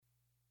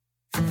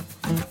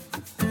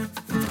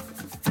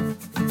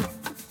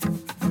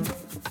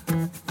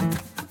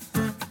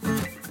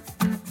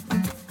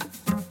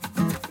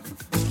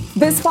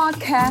This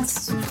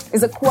podcast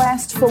is a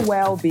quest for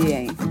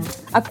well-being,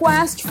 a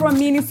quest for a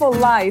meaningful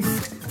life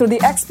through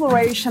the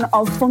exploration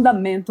of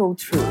fundamental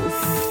truth.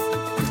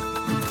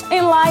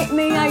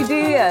 Enlightening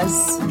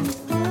ideas,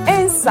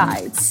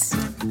 insights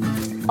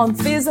on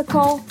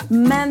physical,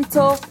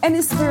 mental,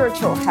 and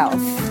spiritual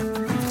health.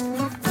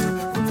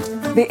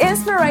 The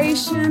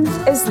inspiration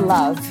is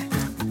love.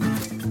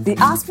 The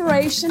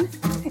aspiration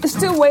is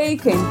to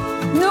awaken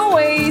new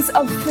ways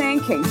of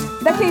thinking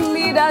that can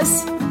lead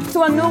us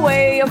to a new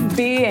way of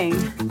being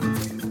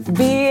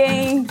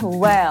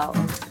well.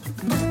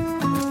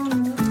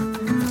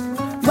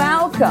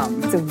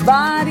 Welcome to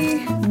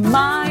Body,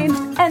 Mind,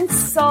 and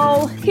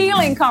Soul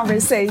Healing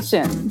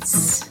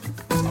Conversations.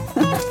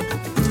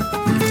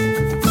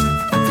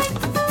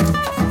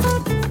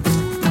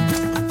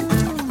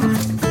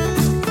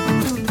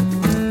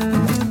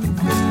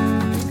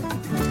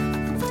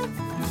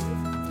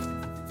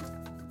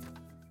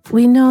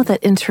 We know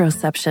that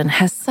interoception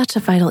has such a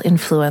vital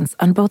influence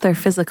on both our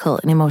physical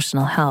and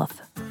emotional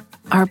health.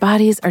 Our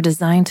bodies are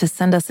designed to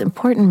send us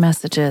important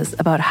messages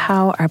about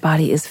how our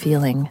body is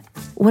feeling.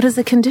 What is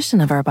the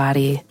condition of our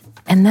body?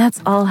 And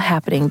that's all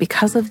happening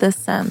because of this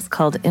sense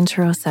called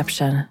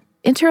interoception.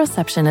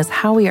 Interoception is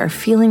how we are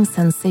feeling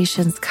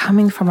sensations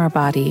coming from our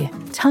body,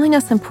 telling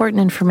us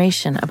important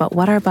information about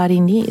what our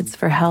body needs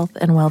for health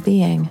and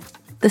well-being.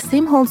 The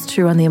same holds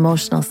true on the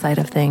emotional side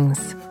of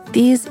things.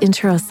 These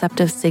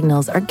interoceptive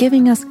signals are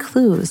giving us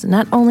clues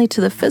not only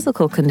to the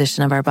physical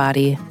condition of our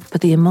body,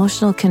 but the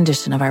emotional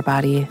condition of our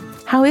body.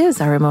 How is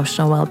our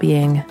emotional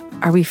well-being?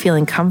 Are we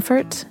feeling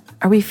comfort?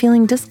 Are we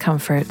feeling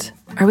discomfort?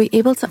 Are we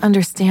able to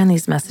understand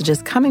these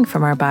messages coming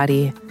from our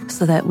body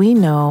so that we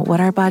know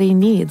what our body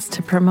needs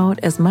to promote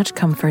as much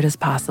comfort as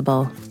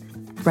possible?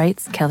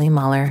 Writes Kelly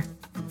Mahler.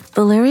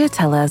 Valeria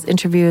Tellez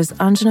interviews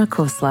Anjana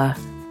Khosla.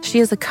 She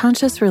is a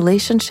conscious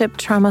relationship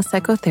trauma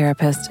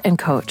psychotherapist and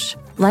coach,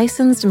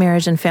 licensed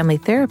marriage and family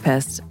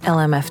therapist,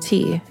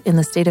 LMFT, in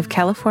the state of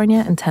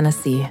California and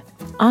Tennessee.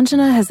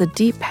 Anjana has a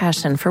deep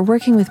passion for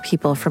working with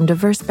people from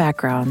diverse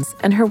backgrounds,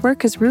 and her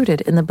work is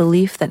rooted in the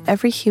belief that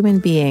every human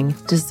being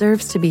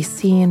deserves to be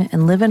seen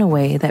and live in a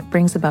way that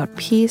brings about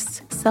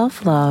peace,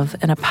 self-love,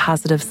 and a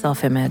positive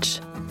self-image.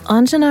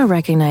 Anjana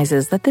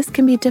recognizes that this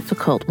can be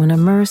difficult when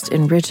immersed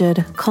in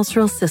rigid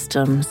cultural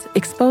systems,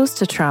 exposed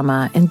to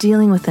trauma, and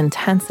dealing with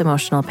intense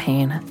emotional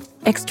pain.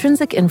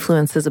 Extrinsic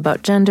influences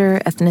about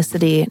gender,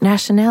 ethnicity,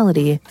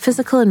 nationality,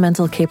 physical and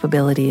mental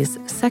capabilities,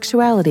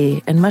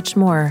 sexuality, and much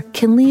more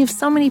can leave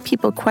so many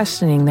people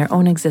questioning their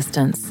own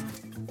existence.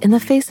 In the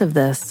face of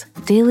this,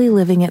 daily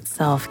living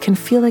itself can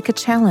feel like a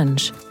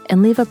challenge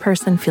and leave a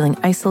person feeling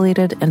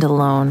isolated and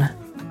alone.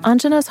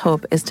 Anjana's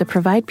hope is to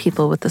provide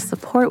people with the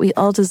support we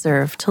all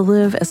deserve to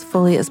live as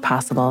fully as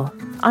possible.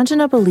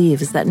 Anjana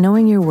believes that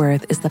knowing your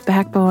worth is the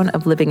backbone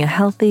of living a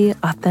healthy,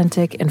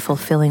 authentic, and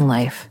fulfilling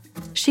life.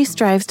 She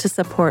strives to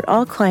support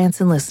all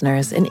clients and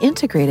listeners in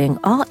integrating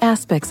all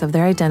aspects of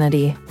their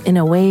identity in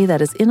a way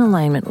that is in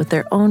alignment with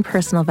their own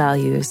personal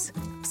values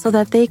so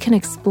that they can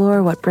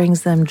explore what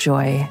brings them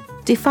joy,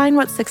 define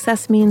what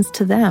success means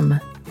to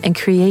them, and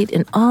create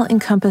an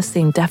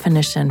all-encompassing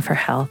definition for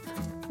health.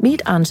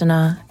 Meet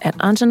Anjana at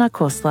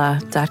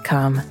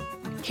anjanakhosla.com.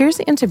 Here's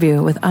the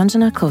interview with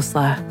Anjana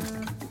Khosla.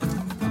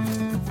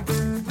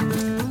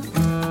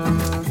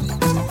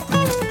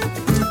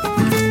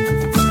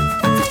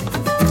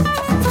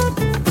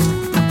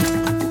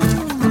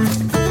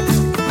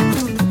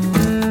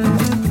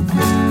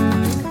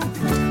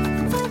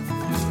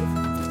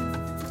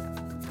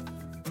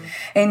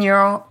 In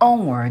your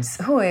own words,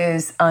 who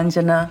is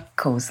Anjana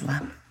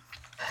Khosla?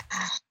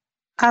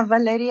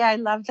 Valeria, I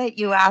love that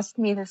you asked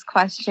me this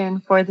question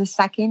for the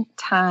second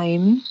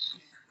time.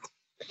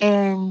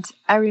 And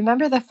I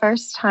remember the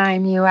first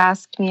time you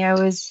asked me, I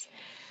was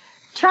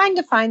trying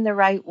to find the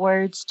right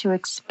words to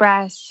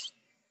express.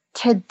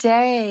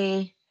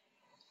 Today,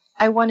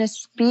 I want to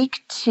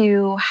speak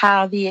to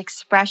how the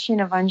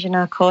expression of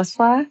Anjana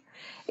Khosla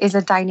is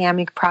a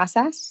dynamic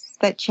process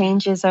that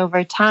changes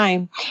over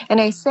time.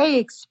 And I say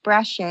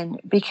expression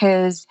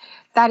because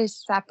that is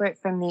separate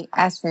from the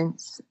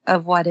essence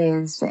of what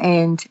is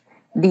and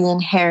the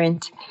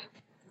inherent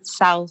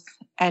self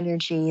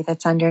energy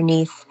that's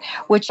underneath,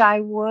 which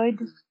I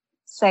would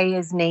say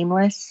is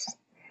nameless,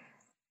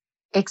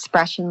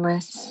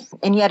 expressionless,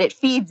 and yet it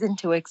feeds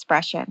into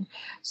expression.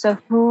 So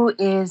who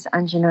is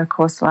Anjana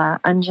Khosla?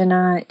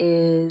 Anjana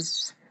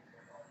is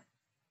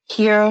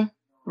here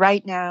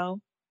right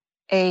now,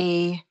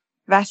 a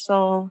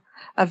vessel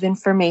of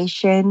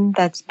information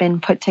that's been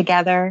put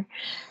together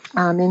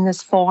in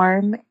this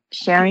form,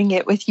 sharing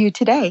it with you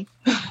today.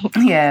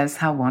 Yes,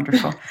 how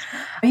wonderful.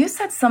 You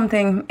said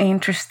something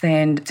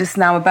interesting just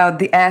now about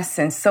the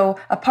essence. So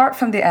apart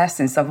from the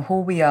essence of who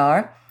we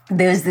are,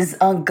 there's this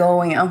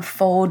ongoing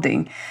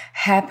unfolding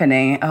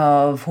happening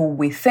of who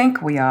we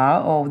think we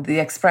are or the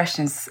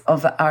expressions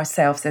of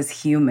ourselves as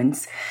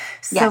humans.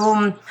 So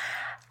yes.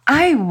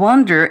 I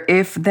wonder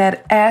if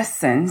that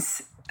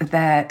essence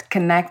that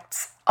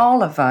connects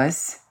all of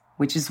us,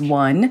 which is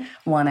one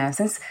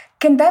essence,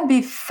 can that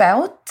be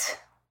felt?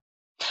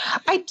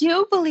 I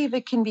do believe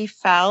it can be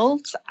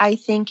felt. I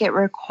think it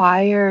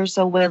requires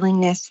a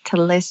willingness to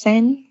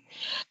listen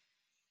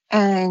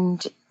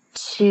and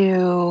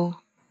to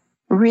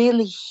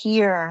really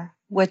hear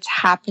what's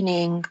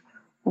happening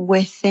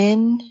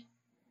within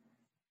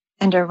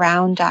and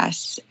around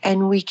us.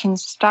 And we can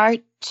start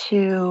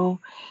to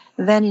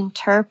then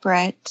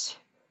interpret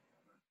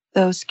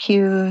those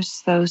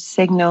cues, those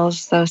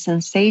signals, those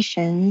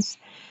sensations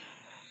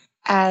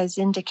as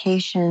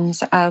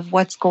indications of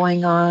what's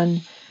going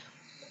on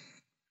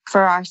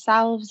for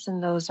ourselves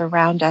and those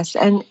around us.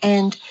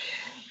 And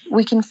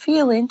we can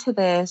feel into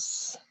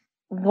this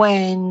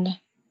when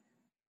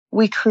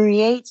we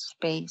create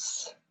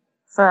space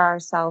for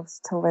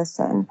ourselves to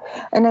listen.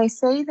 And I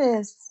say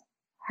this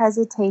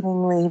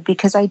hesitatingly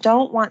because I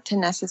don't want to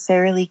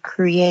necessarily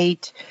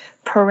create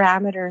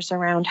parameters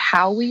around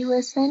how we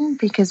listen,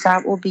 because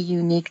that will be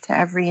unique to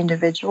every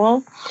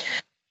individual.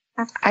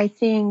 I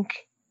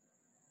think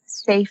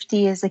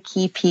safety is a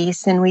key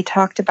piece, and we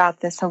talked about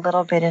this a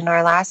little bit in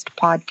our last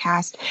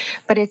podcast,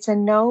 but it's a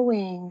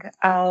knowing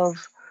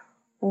of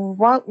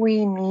what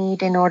we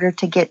need in order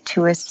to get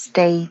to a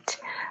state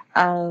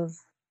of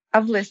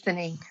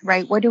listening,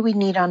 right? What do we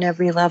need on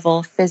every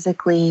level,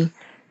 physically,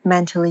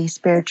 mentally,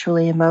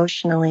 spiritually,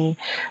 emotionally,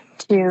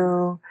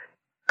 to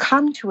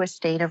come to a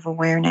state of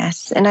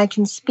awareness? And I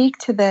can speak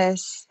to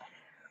this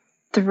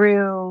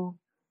through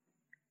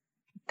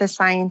the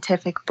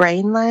scientific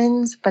brain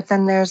lens, but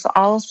then there's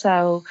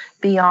also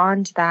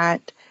beyond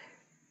that,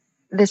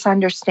 this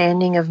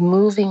understanding of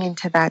moving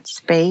into that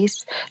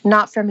space,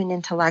 not from an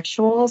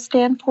intellectual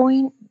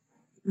standpoint,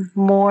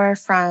 more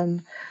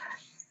from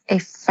a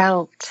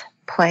felt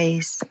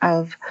place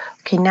of,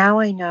 okay, now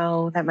I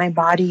know that my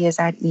body is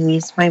at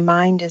ease, my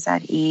mind is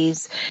at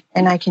ease,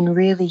 and I can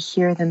really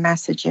hear the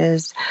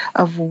messages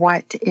of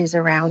what is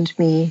around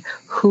me,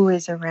 who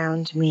is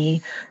around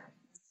me,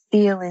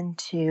 feel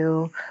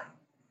into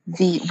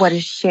what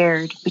is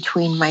shared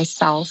between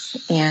myself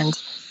and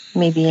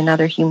maybe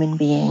another human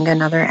being,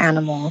 another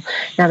animal,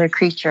 another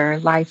creature,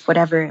 life,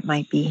 whatever it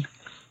might be.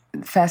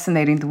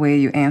 Fascinating the way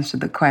you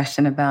answered the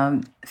question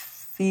about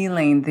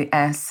feeling the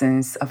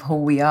essence of who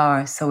we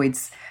are. So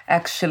it's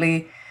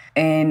actually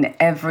in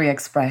every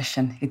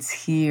expression. It's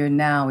here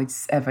now.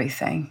 It's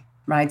everything,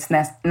 right? It's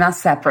not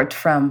separate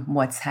from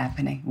what's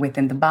happening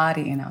within the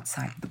body and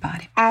outside of the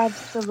body.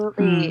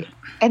 Absolutely.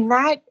 And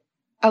that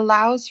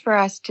allows for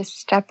us to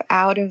step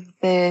out of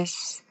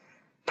this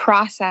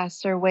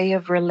process or way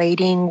of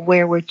relating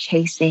where we're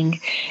chasing.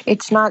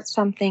 It's not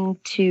something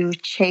to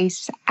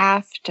chase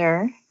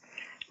after,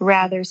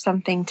 rather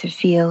something to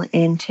feel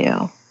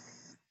into.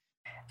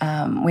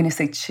 When you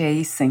say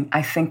chasing,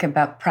 I think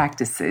about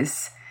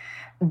practices.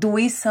 Do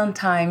we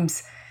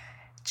sometimes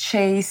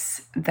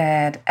chase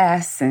that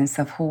essence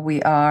of who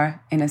we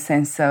are in a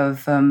sense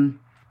of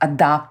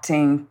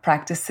adopting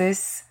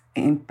practices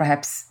in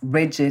perhaps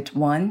rigid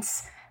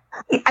ones?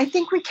 I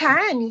think we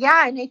can,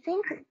 yeah. And I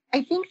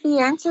think the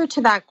answer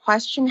to that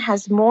question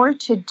has more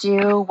to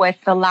do with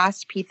the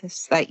last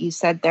piece that you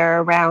said there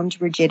around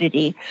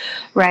rigidity,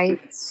 right?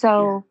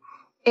 So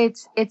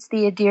it's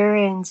the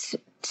adherence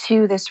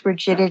to this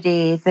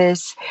rigidity,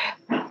 this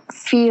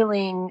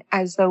feeling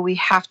as though we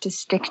have to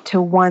stick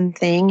to one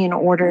thing in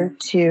order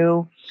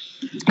to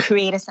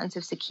create a sense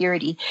of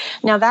security.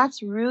 Now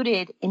that's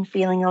rooted in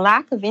feeling a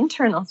lack of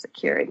internal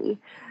security,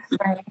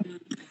 right?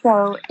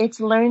 So it's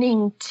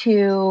learning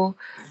to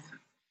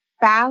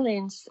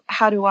balance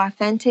how to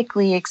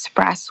authentically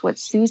express what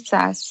suits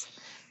us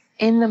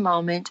in the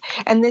moment.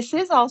 And this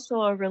is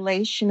also a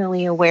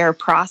relationally aware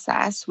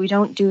process. We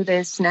don't do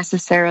this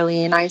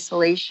necessarily in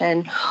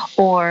isolation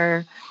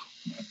or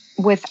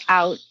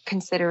without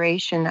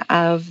consideration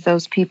of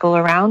those people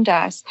around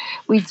us.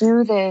 We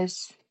do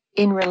this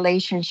in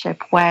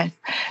relationship with.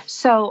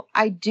 So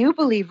I do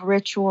believe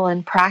ritual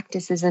and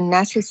practice is a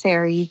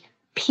necessary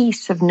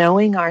piece of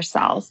knowing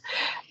ourselves.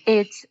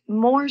 It's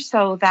more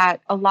so that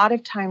a lot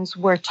of times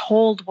we're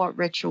told what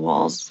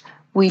rituals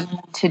we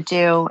need to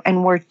do,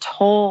 and we're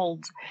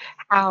told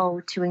how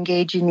to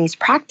engage in these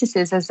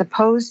practices as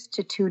opposed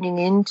to tuning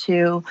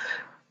into,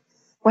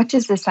 what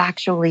does this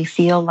actually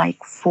feel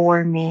like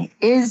for me?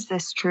 Is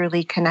this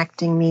truly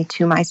connecting me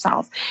to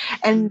myself?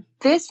 And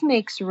this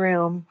makes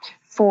room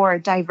for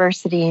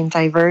diversity and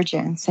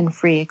divergence and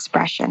free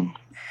expression.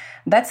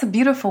 That's a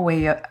beautiful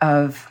way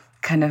of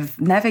kind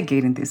of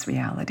navigating this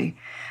reality.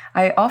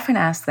 I often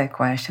ask that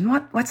question,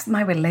 what's my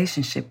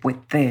relationship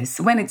with this?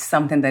 When it's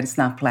something that is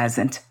not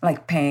pleasant,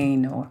 like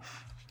pain or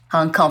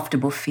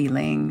uncomfortable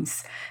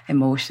feelings,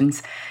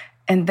 emotions.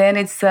 And then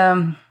it's,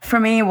 for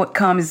me, what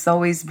comes is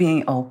always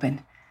being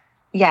open.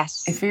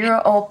 Yes. If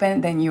you're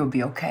open, then you'll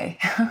be okay.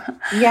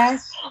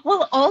 Yes.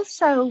 Well,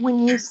 also,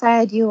 when you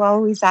said you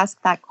always ask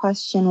that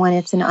question when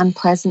it's an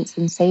unpleasant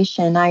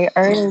sensation, I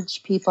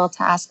urge people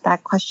to ask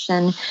that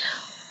question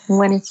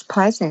when it's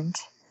pleasant,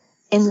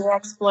 in the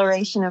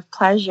exploration of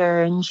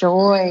pleasure and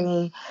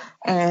joy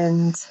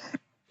and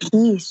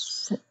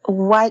peace,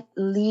 what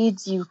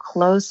leads you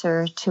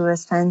closer to a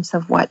sense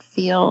of what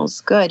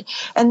feels good.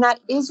 And that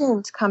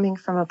isn't coming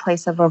from a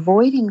place of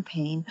avoiding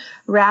pain,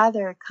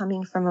 rather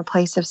coming from a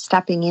place of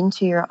stepping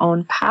into your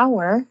own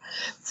power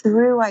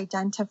through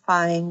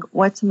identifying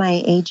what's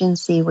my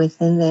agency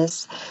within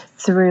this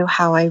through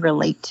how I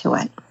relate to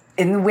it.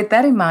 And with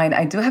that in mind,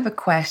 I do have a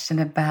question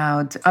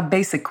about a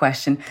basic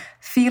question.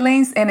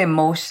 Feelings and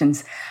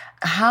emotions.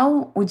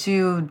 How would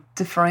you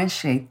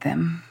differentiate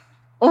them?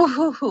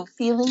 Oh,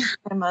 feelings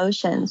and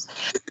emotions.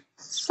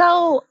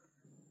 So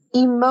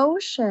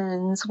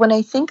emotions, when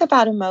I think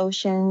about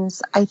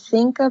emotions, I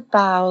think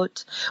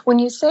about, when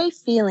you say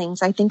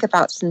feelings, I think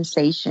about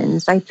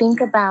sensations. I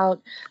think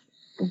about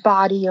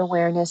body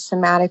awareness,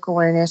 somatic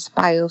awareness,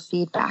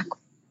 biofeedback,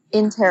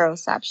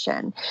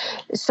 interoception.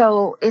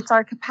 So it's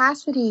our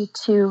capacity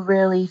to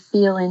really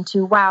feel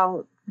into,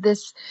 wow,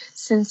 this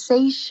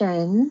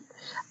sensation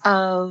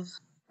of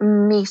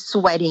me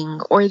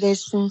sweating, or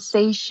this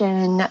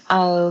sensation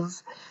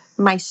of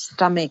my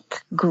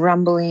stomach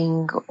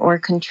grumbling or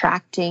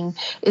contracting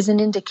is an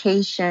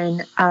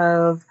indication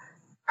of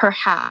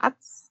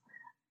perhaps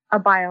a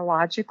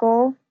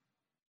biological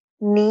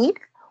need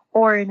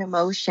or an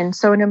emotion.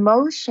 So an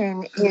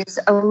emotion is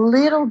a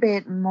little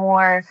bit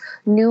more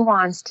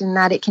nuanced in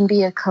that it can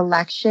be a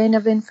collection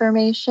of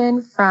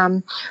information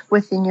from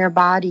within your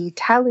body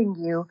telling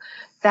you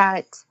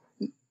that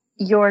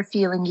you're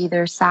feeling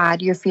either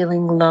sad, you're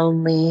feeling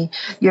lonely,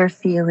 you're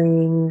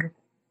feeling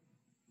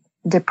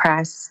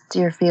depressed,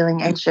 you're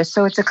feeling anxious.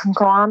 So it's a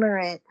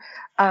conglomerate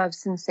of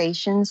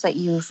sensations that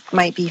you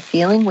might be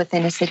feeling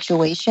within a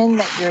situation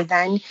that you're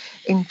then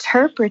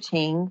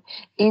interpreting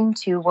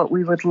into what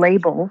we would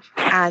label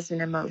as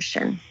an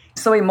emotion.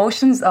 So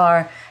emotions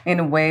are, in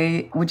a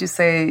way, would you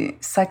say,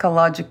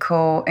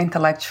 psychological,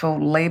 intellectual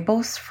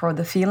labels for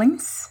the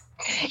feelings?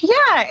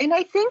 Yeah, and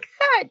I think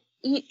that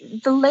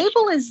the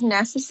label is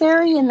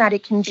necessary in that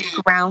it can be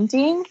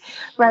grounding,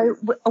 right?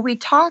 We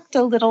talked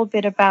a little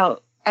bit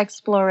about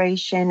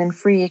exploration and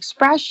free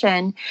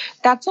expression.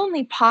 That's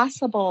only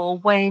possible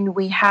when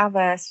we have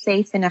a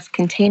safe enough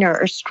container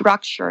or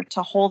structure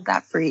to hold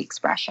that free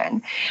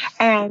expression.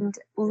 And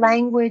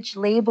language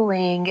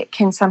labeling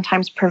can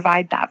sometimes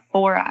provide that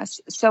for us.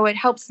 So it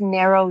helps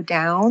narrow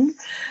down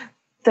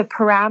the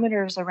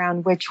parameters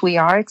around which we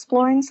are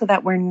exploring so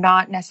that we're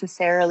not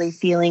necessarily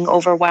feeling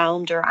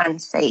overwhelmed or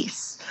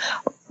unsafe,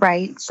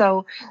 right?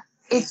 So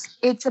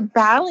it's a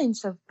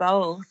balance of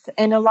both.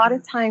 And a lot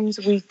of times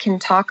we can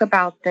talk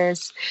about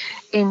this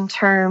in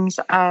terms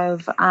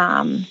of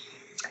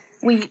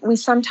we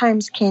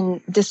sometimes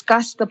can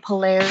discuss the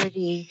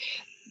polarity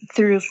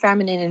through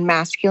feminine and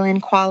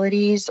masculine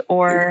qualities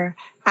or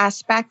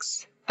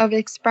aspects of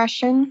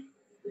expression.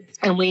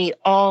 And we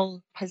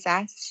all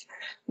possess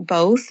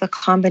both, a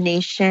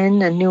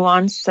combination, a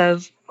nuance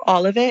of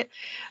all of it.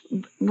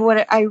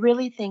 What I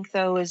really think,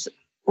 though, is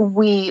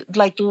we,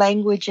 like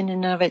language in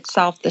and of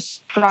itself, the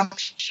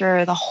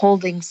structure, the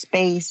holding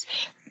space,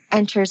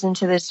 enters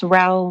into this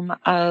realm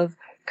of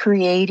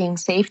creating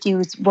safety,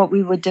 is what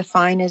we would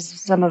define as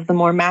some of the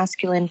more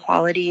masculine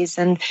qualities.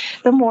 And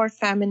the more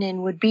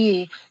feminine would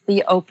be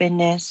the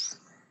openness,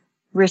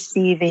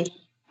 receiving,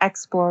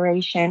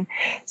 exploration.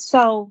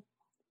 So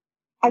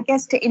I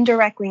guess to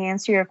indirectly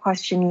answer your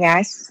question,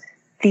 yes,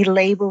 the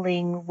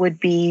labeling would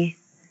be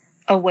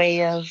a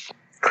way of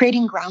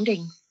creating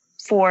grounding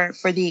for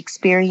the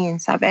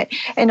experience of it.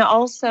 And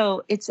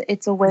also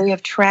it's a way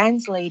of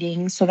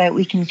translating so that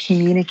we can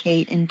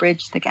communicate and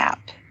bridge the gap.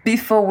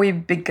 Before we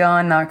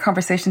began our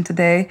conversation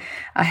today,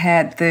 I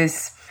had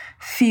this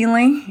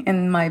feeling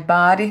in my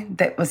body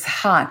that was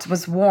hot,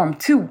 was warm,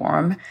 too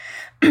warm.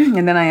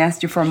 And then I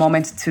asked you for a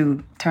moment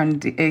to turn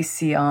the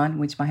AC on,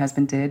 which my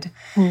husband did.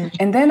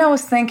 And then I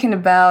was thinking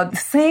about the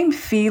same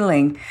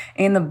feeling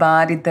in the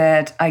body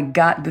that I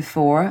got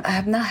before. I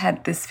have not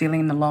had this feeling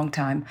in a long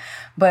time.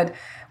 But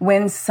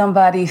when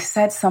somebody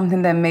said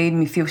something that made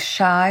me feel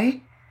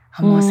shy,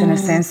 almost in a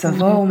sense of,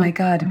 oh my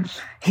God,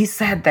 he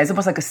said that. It's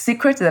almost like a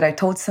secret that I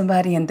told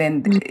somebody, and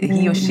then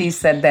he or she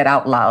said that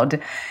out loud.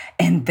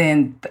 And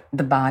then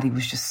the body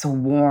was just so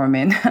warm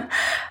and...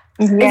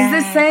 It's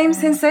the same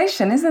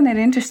sensation, isn't it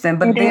interesting?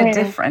 But they're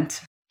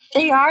different.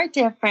 They are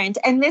different.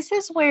 And this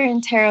is where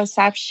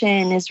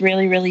interoception is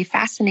really, really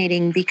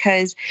fascinating,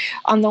 because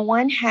on the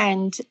one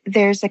hand,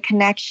 there's a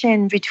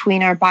connection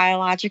between our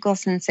biological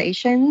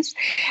sensations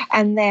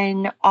and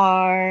then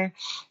our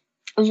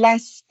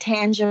less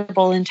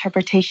tangible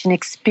interpretation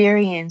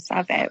experience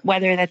of it,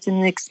 whether that's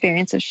an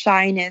experience of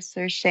shyness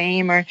or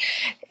shame, or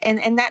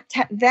and that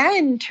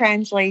then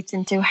translates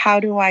into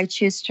how do I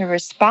choose to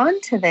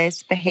respond to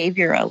this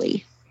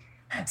behaviorally.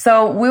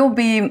 So we'll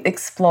be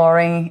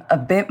exploring a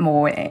bit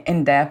more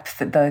in depth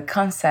the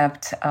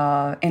concept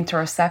of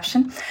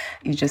interoception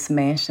you just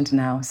mentioned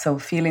now. So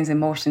feelings,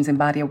 emotions, and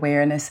body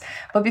awareness.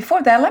 But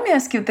before that, let me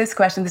ask you this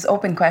question, this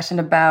open question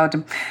about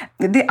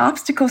the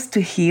obstacles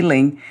to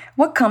healing.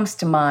 What comes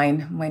to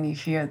mind when you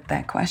hear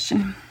that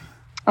question?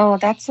 Oh,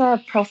 that's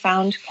a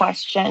profound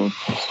question.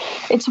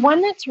 It's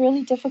one that's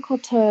really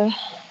difficult to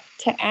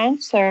to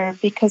answer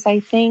because I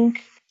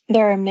think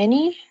there are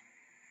many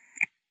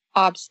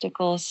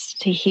obstacles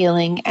to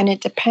healing, and it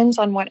depends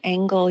on what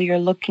angle you're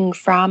looking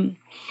from,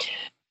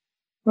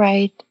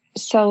 right?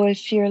 So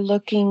if you're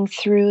looking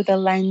through the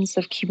lens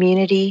of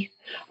community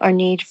or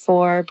need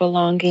for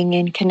belonging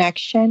and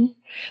connection,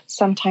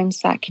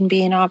 sometimes that can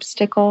be an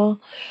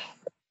obstacle.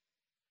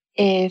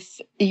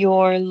 If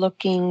you're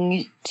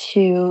looking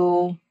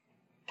to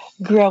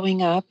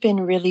growing up in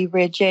really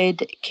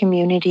rigid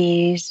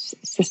communities,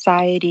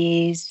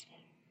 societies,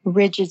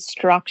 rigid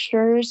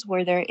structures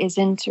where there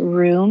isn't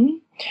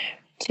room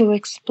to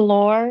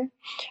explore,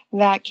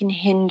 that can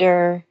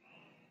hinder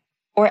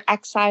or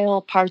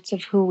exile parts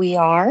of who we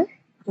are,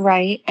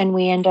 right? And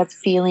we end up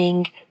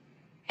feeling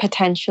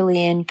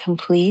potentially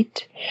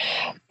incomplete.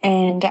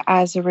 And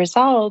as a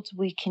result,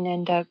 we can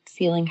end up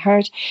feeling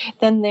hurt.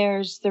 Then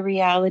there's the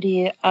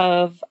reality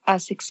of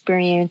us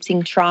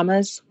experiencing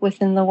traumas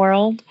within the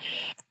world,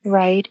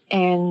 right?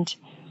 And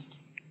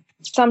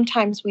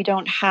sometimes we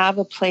don't have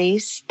a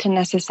place to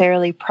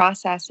necessarily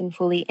process and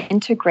fully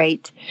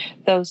integrate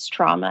those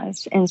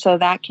traumas. And so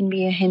that can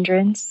be a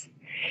hindrance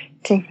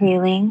to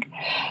healing.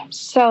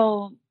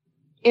 So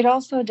it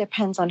also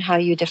depends on how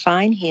you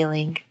define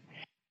healing.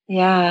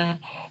 Yeah.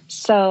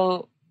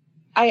 So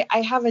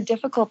I have a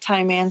difficult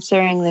time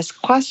answering this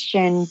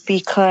question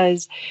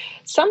because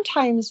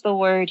sometimes the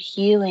word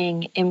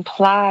healing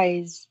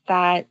implies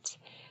that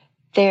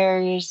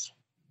there's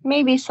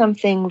maybe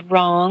something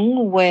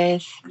wrong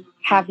with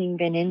having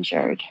been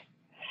injured,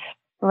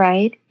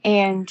 right?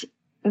 And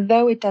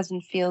though it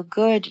doesn't feel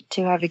good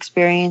to have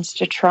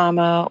experienced a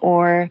trauma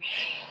or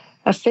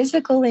a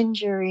physical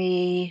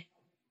injury,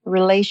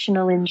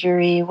 relational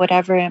injury,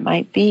 whatever it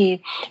might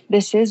be,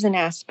 this is an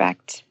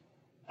aspect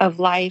of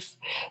life.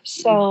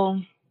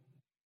 So,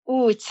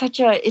 it's such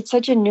a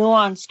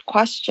nuanced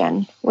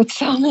question with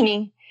so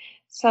many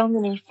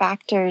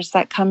factors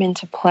that come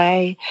into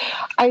play.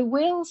 I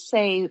will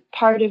say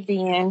part of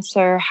the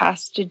answer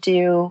has to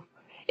do,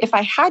 if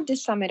I had to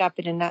sum it up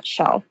in a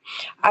nutshell,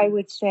 I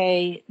would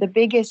say the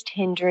biggest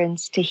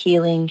hindrance to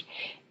healing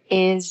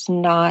is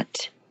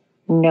not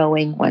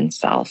knowing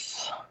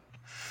oneself.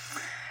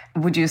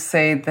 Would you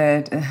say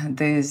that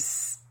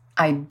this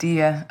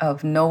idea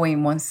of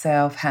knowing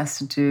oneself has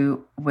to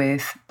do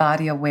with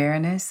body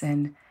awareness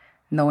and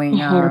knowing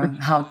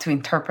how to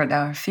interpret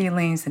our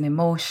feelings and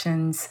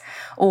emotions?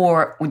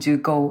 Or would you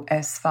go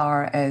as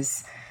far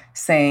as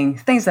saying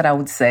things that I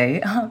would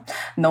say,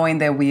 knowing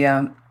that we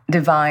are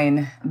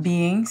divine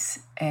beings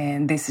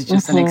and this is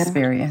just an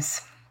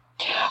experience?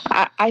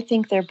 I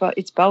think they're both.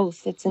 It's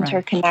both. It's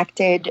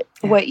interconnected. Right.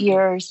 Yeah. What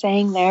you're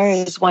saying there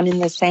is one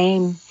and the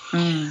same.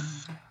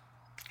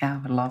 Yeah, I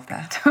would love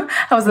that.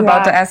 I was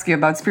about to ask you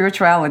about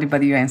spirituality,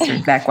 but you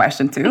answered that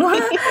question too.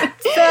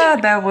 So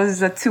that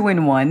was a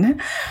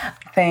 2-in-1.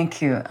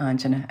 Thank you,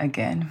 Anjana,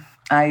 again.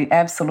 I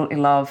absolutely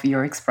love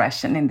your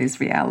expression in this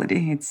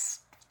reality. It's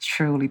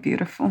truly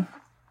beautiful.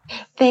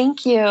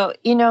 Thank you.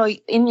 You know,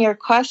 in your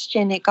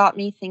question, it got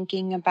me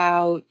thinking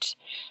about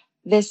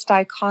this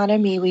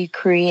dichotomy we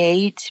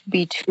create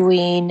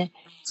between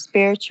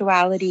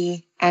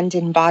spirituality and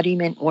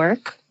embodiment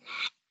work.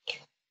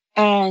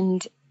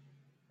 And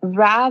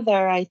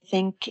rather, I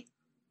think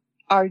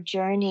our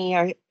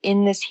journey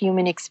in this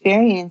human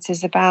experience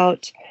is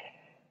about,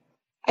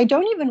 I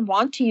don't even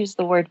want to use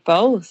the word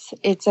both.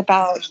 It's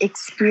about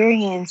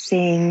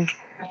experiencing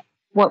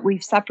what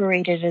we've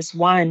separated as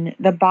one.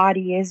 The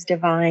body is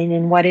divine,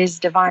 and what is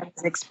divine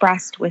is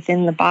expressed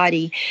within the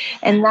body.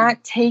 And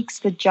that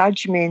takes the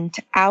judgment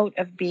out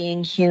of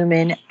being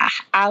human,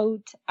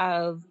 out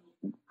of,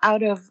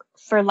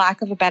 for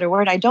lack of a better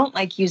word, I don't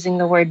like using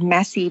the word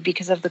messy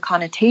because of the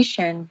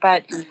connotation,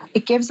 but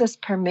it gives us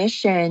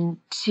permission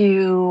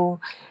to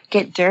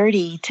get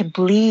dirty, to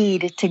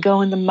bleed, to go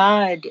in the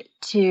mud,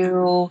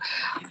 to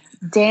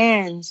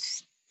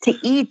dance, to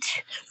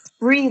eat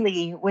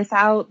freely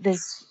without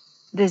this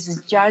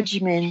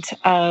judgment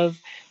of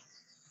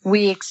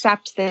we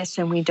accept this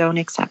and we don't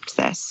accept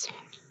this.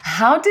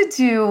 How did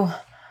you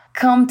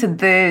come to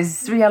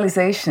these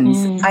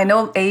realizations? I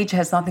know age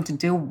has nothing to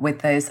do with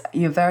this.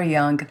 You're very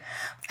young.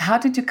 How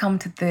did you come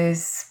to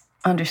these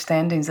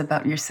understandings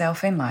about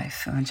yourself in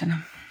life,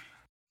 Anjana?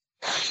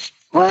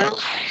 Well,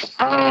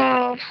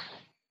 a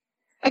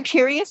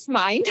curious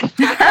mind. A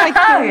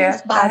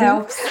curious body. That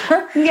helps.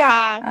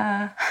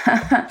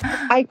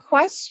 I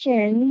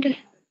questioned,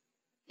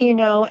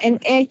 and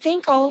I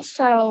think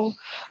also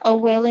a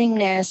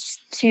willingness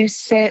to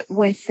sit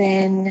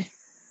within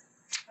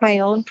my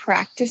own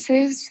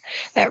practices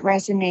that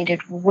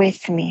resonated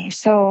with me.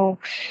 So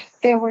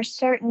there were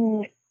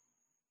certain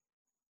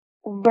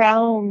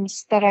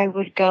realms that I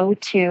would go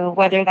to,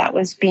 whether that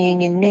was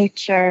being in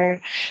nature,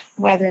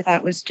 whether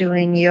that was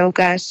doing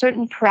yoga,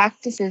 certain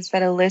practices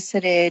that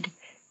elicited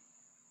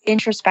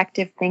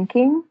introspective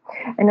thinking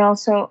and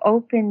also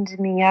opened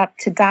me up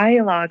to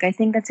dialogue. I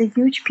think that's a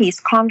huge piece,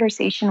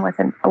 conversation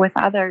with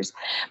others.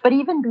 But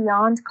even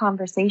beyond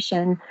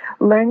conversation,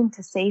 learning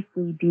to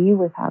safely be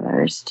with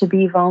others, to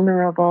be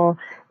vulnerable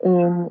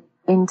in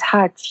in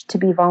touch, to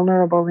be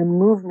vulnerable in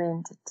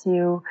movement,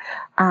 to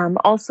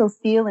also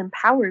feel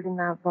empowered in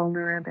that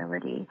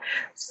vulnerability.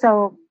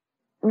 So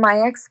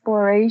my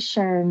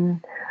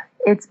exploration,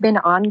 it's been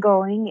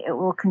ongoing. It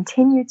will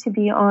continue to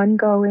be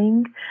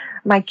ongoing.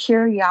 My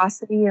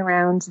curiosity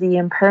around the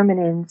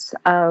impermanence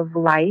of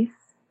life,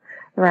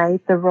 right?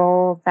 The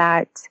role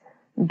that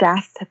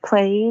death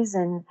plays,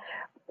 and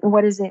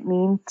what does it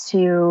mean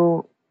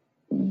to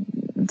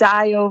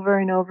die over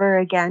and over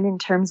again in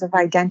terms of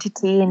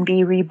identity and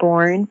be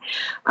reborn.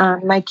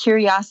 My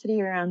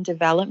curiosity around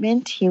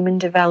development, human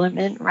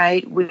development,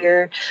 right?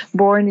 We're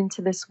born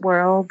into this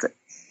world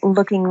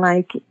looking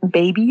like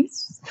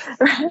babies,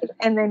 right?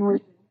 And then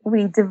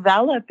we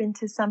develop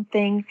into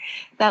something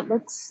that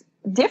looks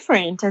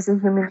different as a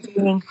human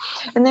being.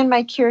 And then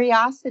my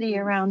curiosity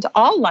around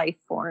all life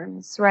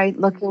forms, right?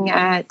 Looking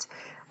at,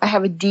 I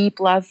have a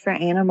deep love for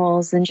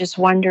animals and just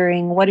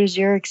wondering, what is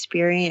your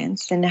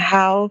experience and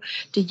how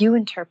do you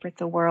interpret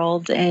the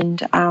world?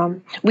 And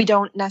we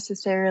don't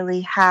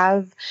necessarily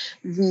have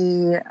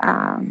the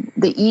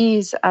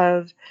ease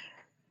of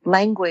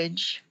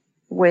language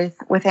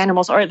with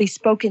animals, or at least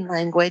spoken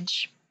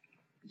language,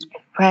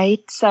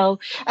 right? So,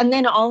 and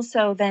then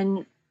also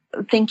then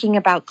thinking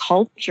about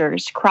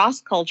cultures,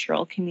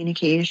 cross-cultural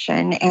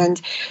communication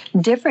and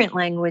different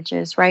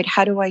languages, right?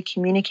 How do I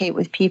communicate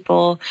with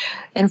people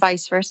and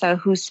vice versa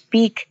who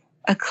speak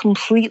a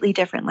completely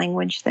different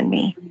language than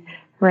me,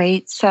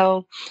 right?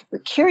 So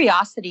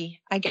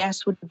curiosity, I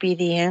guess, would be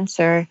the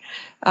answer.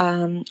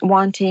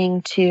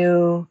 Wanting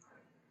to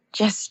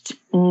just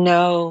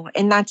know.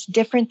 And that's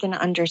different than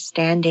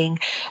understanding.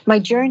 My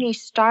journey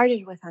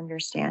started with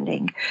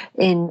understanding,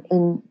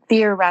 in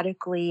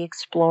theoretically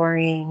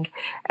exploring.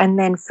 And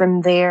then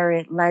from there,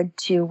 it led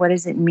to, what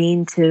does it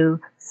mean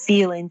to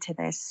feel into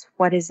this?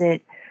 What does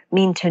it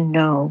mean to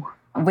know?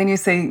 When you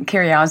say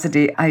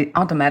curiosity, I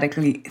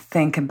automatically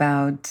think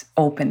about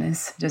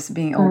openness, just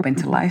being open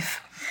to life.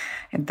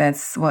 And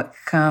that's what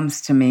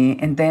comes to me.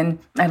 And then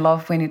I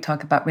love when you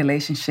talk about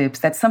relationships.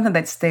 That's something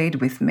that stayed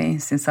with me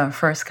since our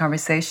first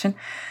conversation,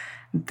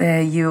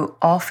 that you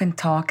often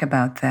talk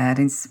about that.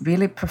 It's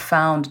really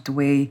profound the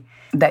way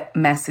that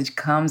message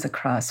comes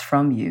across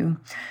from you.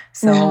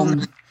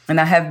 So,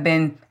 and I have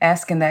been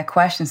asking that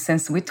question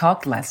since we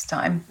talked last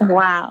time.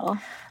 Wow.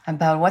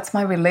 About what's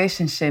my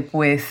relationship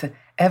with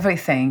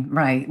everything,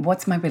 right?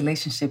 What's my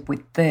relationship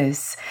with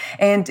this?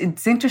 And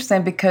it's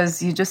interesting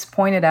because you just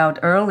pointed out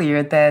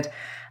earlier that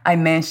I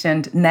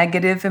mentioned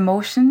negative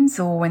emotions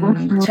or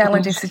when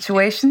challenging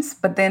situations,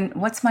 but then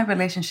what's my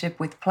relationship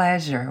with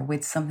pleasure,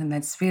 with something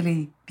that's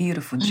really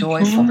beautiful,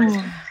 joyful?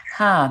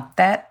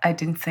 That I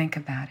didn't think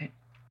about it.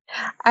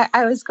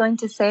 I was going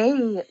to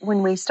say,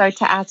 when we start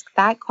to ask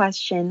that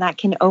question, that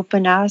can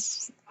open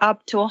us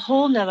up to a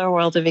whole nother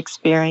world of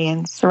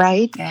experience,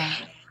 right?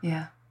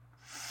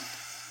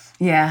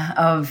 Yeah,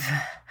 of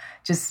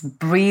just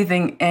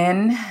breathing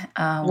in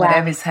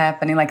whatever is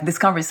happening, like this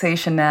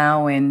conversation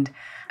now. And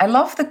I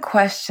love the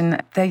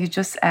question that you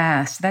just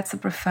asked. That's a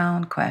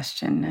profound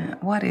question.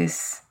 What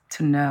is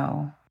to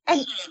know?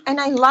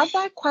 And I love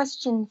that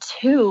question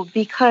too,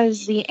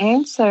 because the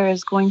answer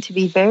is going to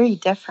be very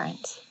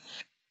different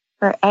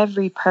for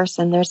every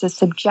person. There's a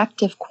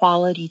subjective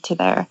quality to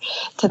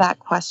that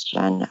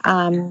question.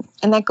 And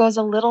that goes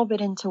a little bit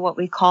into what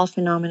we call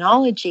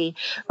phenomenology,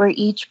 where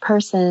each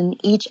person,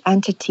 each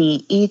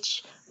entity,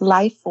 each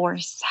life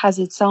force has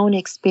its own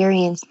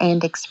experience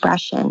and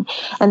expression.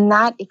 And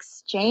that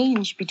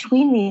exchange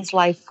between these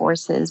life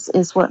forces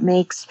is what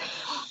makes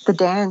the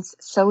dance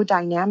so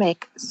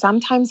dynamic,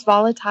 sometimes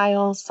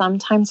volatile,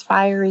 sometimes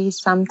fiery,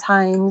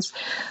 sometimes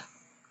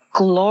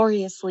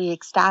gloriously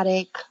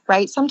ecstatic,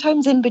 right?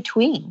 Sometimes in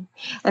between.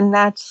 And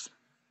that's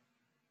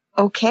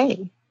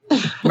okay.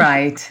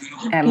 Right.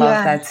 I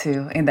love that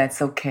too. And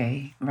that's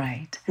okay.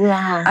 Right.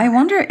 Yeah. I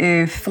wonder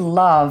if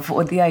love,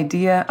 or the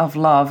idea of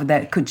love,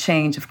 that could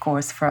change, of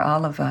course, for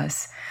all of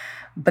us.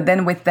 But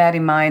then with that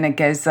in mind, I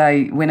guess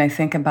when I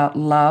think about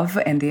love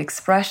and the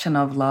expression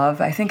of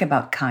love, I think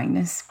about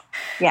kindness.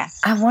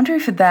 Yes. I wonder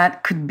if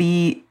that could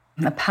be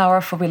a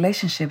powerful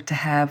relationship to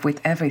have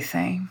with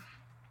everything.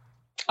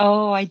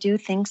 Oh, I do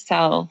think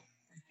so.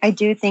 I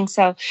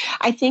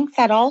think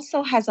that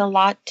also has a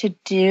lot to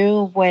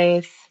do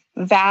with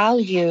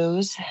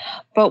values.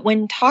 But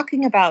when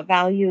talking about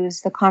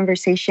values, the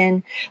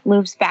conversation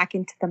moves back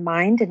into the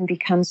mind and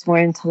becomes more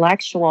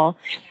intellectual.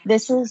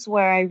 This is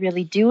where I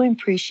really do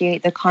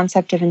appreciate the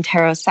concept of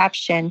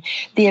interoception,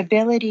 the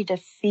ability to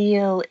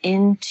feel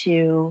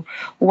into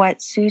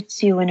what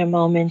suits you in a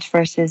moment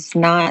versus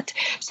not.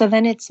 So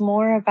then it's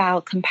more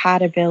about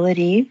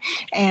compatibility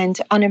and,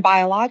 on a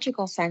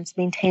biological sense,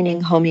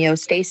 maintaining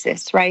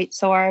homeostasis, right?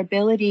 So our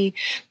ability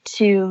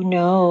to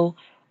know,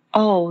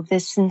 oh,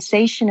 this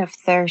sensation of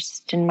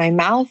thirst in my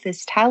mouth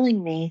is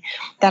telling me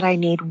that I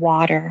need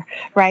water,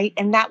 right?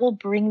 And that will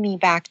bring me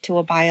back to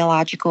a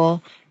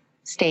biological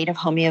state of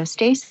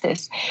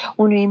homeostasis.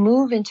 When we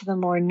move into the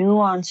more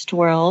nuanced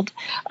world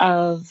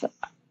of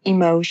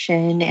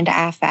emotion and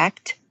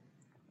affect,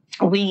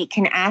 we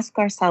can ask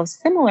ourselves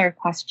similar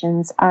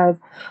questions of,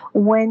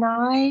 when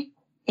I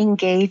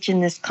engage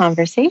in this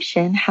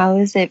conversation, how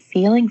is it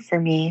feeling for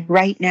me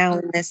right now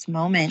in this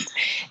moment?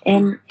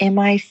 Am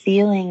I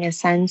feeling a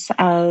sense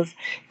of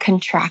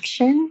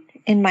contraction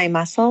in my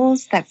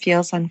muscles that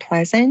feels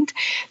unpleasant?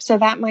 So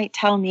that might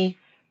tell me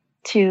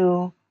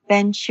to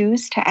then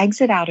choose to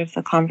exit out of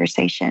the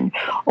conversation.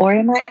 Or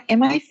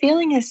am I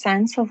feeling a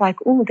sense of like,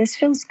 oh, this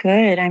feels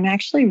good. I'm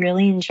actually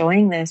really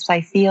enjoying this. I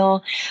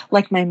feel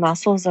like my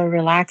muscles are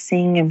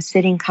relaxing. I'm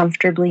sitting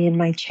comfortably in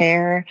my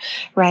chair,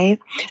 right?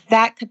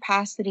 That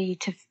capacity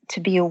to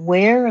be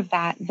aware of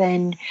that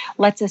then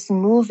lets us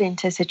move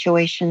into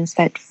situations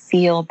that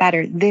feel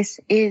better. This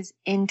is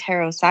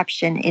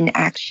interoception in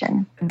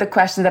action. The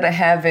question that I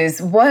have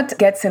is, what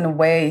gets in the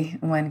way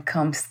when it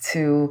comes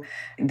to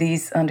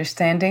these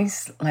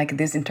understandings, like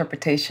this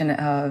interpretation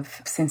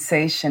of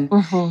sensation,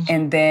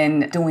 and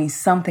then doing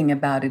something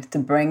about it to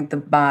bring the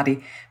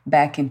body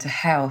back into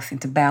health,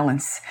 into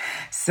balance?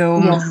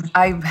 So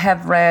I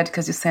have read,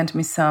 because you sent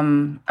me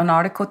an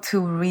article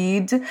to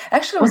read.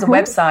 Actually, it was a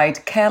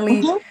website,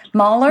 Kelly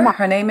Mahler,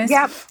 her name is.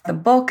 Yep. The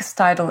book is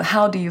titled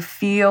How Do You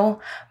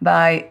Feel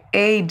by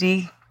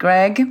A.D.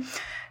 Gregg.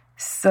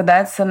 So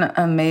that's an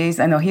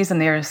amazing, I know he's a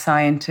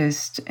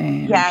neuroscientist.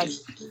 And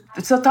yes.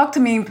 So talk to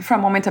me for a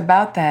moment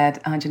about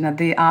that, Anjana,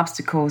 the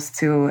obstacles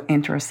to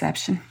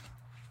interoception.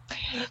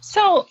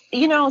 So,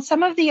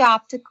 some of the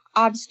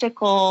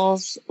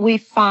obstacles we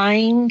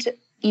find,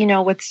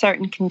 with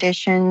certain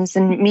conditions,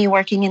 and me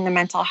working in the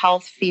mental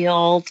health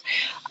field,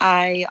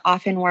 I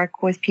often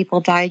work with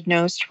people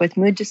diagnosed with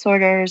mood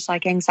disorders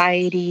like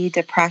anxiety,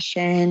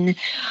 depression,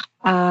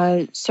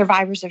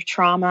 survivors of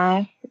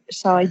trauma.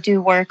 So I do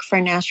work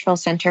for Nashville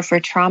Center for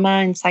Trauma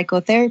and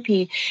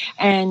Psychotherapy,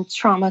 and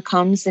trauma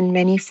comes in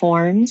many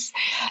forms.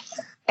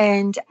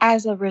 And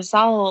as a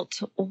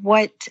result,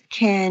 what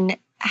can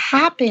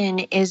happen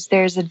is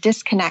there's a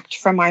disconnect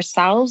from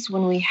ourselves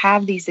when we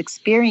have these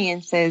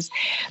experiences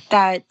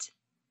that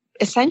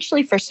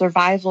essentially, for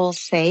survival's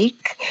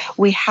sake,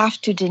 we have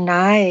to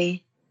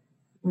deny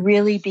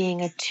really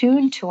being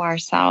attuned to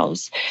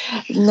ourselves.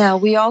 Now,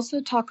 we also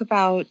talk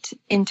about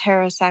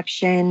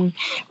interoception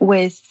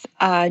with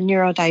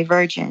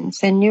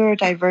neurodivergence. And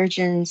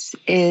neurodivergence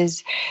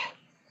is,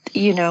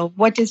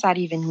 what does that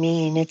even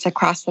mean? It's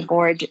across the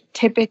board.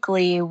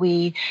 Typically,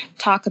 we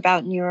talk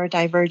about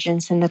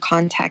neurodivergence in the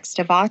context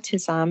of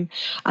autism,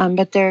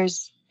 but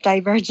there's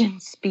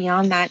divergence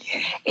beyond that.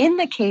 In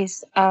the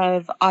case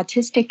of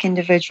autistic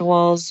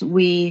individuals,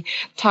 we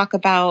talk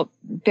about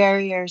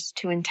barriers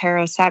to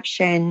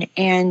interoception.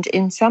 And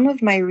in some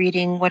of my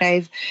reading, what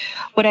I've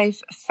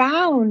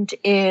found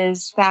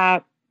is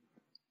that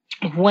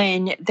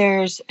when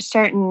there's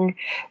certain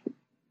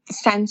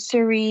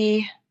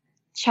sensory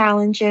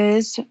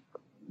challenges,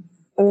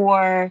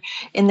 or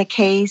in the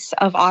case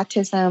of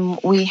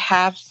autism, we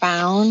have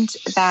found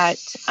that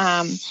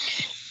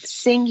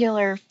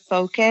singular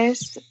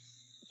focus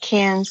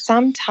can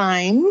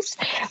sometimes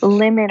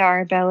limit our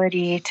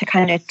ability to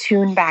kind of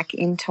tune back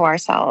into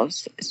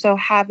ourselves. So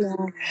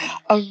having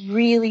a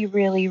really,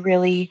 really,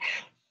 really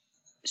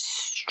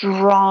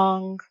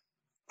strong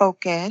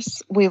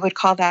focus, we would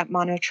call that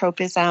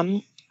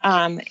monotropism,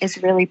 is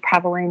really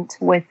prevalent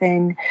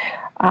within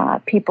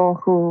people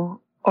who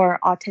are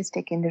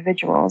autistic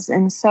individuals.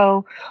 And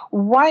so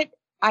what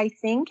I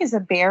think is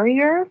a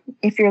barrier,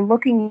 if you're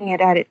looking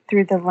at it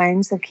through the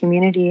lens of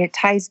community, it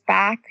ties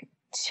back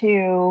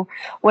to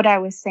what I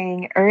was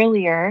saying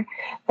earlier,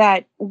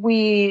 that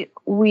we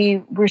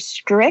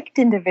restrict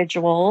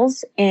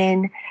individuals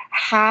in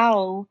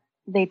how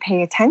they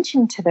pay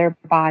attention to their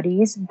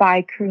bodies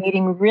by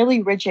creating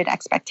really rigid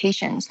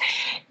expectations.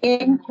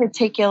 In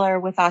particular,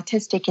 with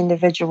autistic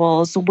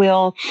individuals,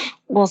 we'll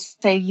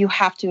say you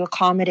have to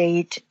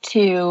accommodate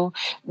to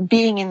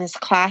being in this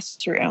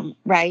classroom,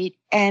 right?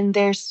 And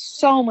there's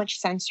so much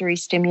sensory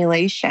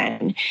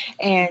stimulation.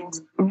 And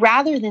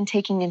rather than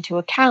taking into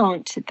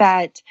account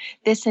that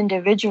this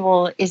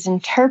individual is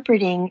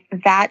interpreting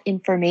that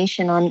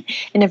information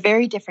in a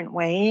very different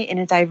way, in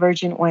a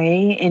divergent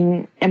way,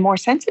 in a more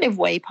sensitive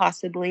way,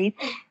 possibly,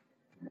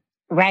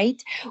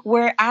 right?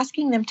 We're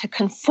asking them to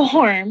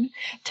conform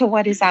to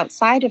what is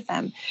outside of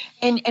them.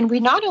 And we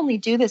not only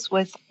do this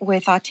with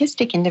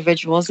autistic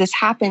individuals, this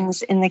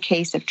happens in the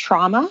case of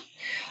trauma,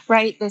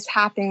 right? This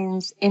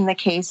happens in the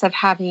case of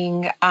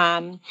having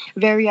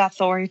very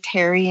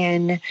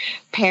authoritarian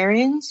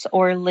parents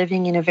or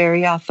living in a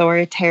very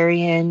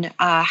authoritarian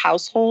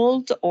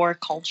household or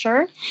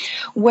culture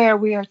where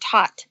we are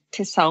taught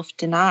to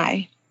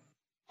self-deny.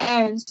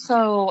 And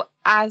so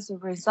as a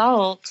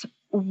result,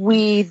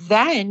 we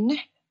then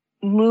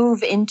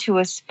move into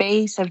a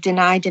space of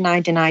deny.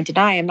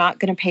 I'm not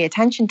going to pay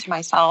attention to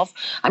myself.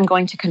 I'm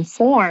going to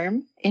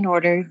conform in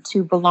order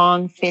to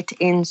belong, fit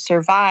in,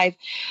 survive.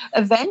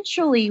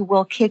 Eventually,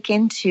 we'll kick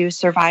into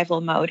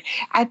survival mode.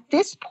 At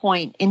this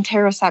point,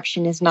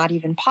 interoception is not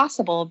even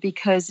possible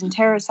because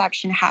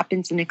interoception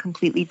happens in a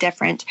completely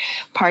different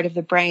part of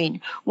the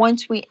brain.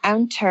 Once we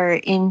enter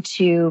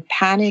into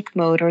panic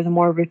mode or the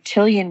more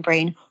reptilian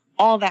brain,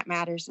 all that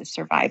matters is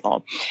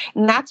survival.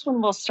 And that's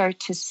when we'll start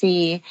to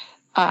see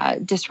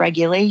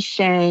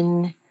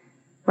dysregulation,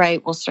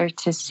 right? We'll start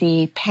to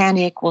see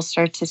panic. We'll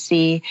start to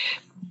see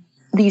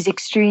these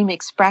extreme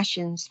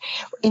expressions.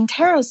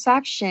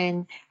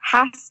 Interoception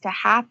has to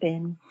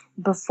happen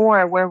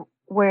before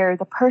where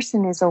the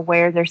person is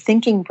aware, their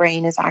thinking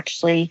brain is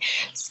actually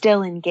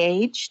still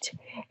engaged,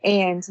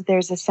 and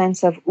there's a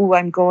sense of, ooh,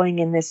 I'm going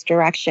in this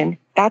direction.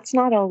 That's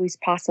not always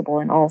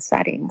possible in all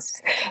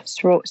settings.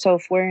 So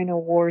if we're in a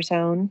war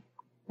zone,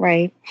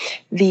 right,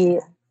 the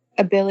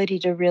ability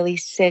to really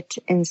sit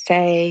and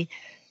say,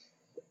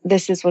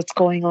 this is what's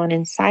going on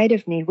inside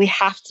of me, we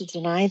have to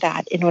deny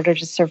that in order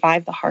to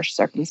survive the harsh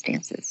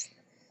circumstances.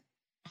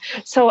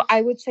 So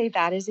I would say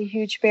that is a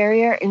huge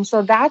barrier. And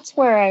so that's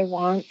where I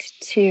want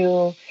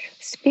to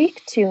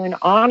speak to and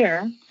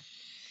honor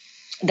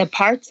the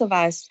parts of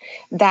us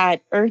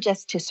that urge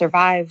us to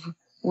survive.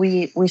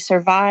 We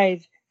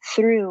survive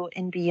through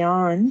and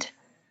beyond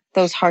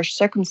those harsh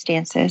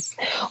circumstances.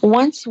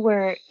 Once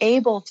we're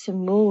able to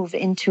move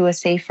into a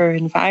safer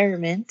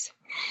environment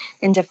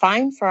and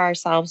define for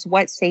ourselves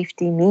what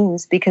safety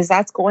means, because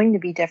that's going to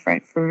be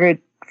different for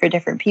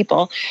different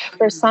people.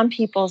 For some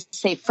people,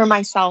 say for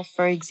myself,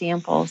 for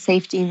example,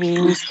 safety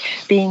means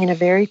being in a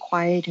very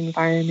quiet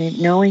environment,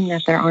 knowing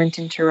that there aren't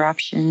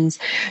interruptions,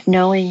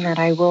 knowing that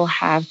I will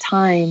have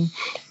time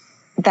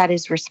that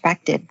is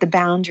respected. The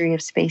boundary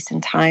of space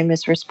and time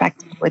is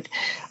respected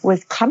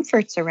with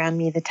comforts around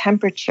me, the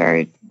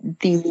temperature,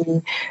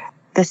 the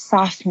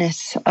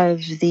softness of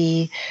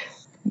the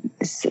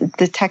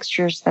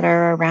textures that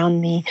are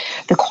around me,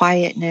 the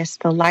quietness,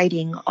 the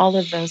lighting, all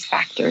of those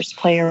factors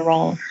play a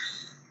role.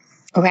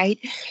 Right?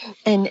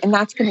 And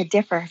that's going to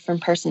differ from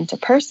person to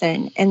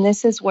person. And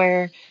this is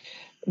where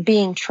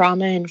being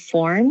trauma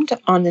informed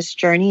on this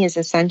journey is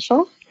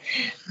essential,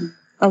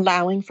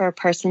 allowing for a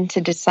person to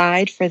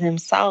decide for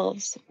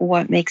themselves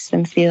what makes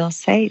them feel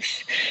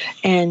safe.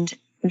 And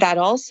that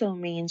also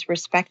means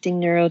respecting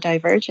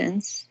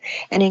neurodivergence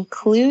and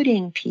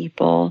including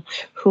people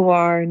who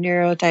are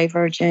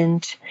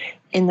neurodivergent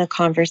in the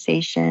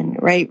conversation,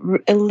 right?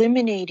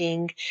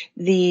 Eliminating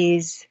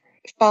these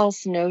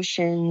false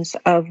notions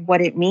of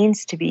what it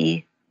means to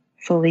be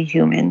fully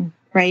human,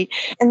 right?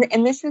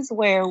 And this is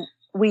where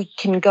we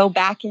can go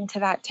back into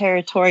that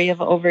territory of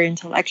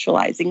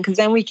over-intellectualizing, because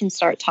then we can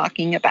start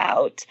talking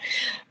about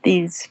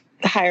these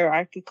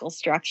hierarchical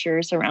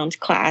structures around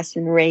class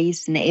and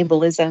race and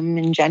ableism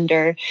and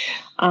gender.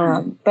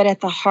 But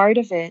at the heart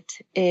of it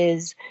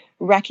is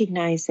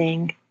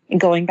recognizing, and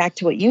going back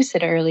to what you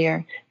said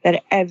earlier,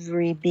 that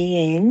every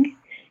being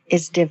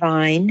is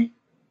divine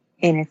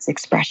in its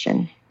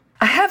expression.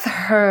 I have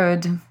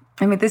heard,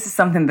 this is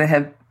something that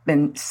have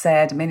been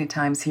said many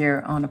times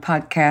here on a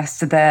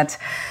podcast, that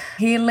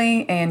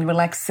healing and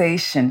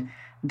relaxation,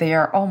 they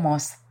are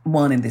almost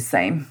one and the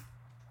same.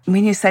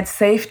 When you said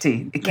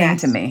safety, it came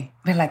to me.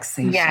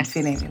 Relaxation,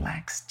 feeling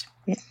relaxed.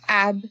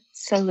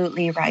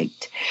 Absolutely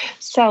right.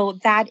 So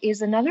that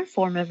is another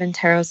form of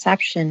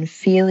interoception,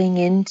 feeling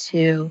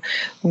into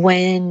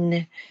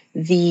when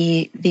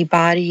the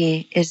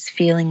body is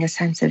feeling a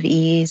sense of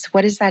ease.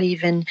 What does that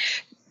even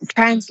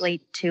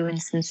translate to in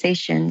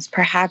sensations?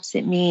 Perhaps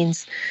it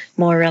means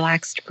more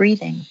relaxed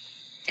breathing.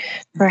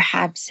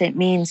 Perhaps it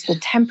means the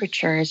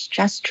temperature is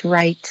just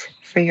right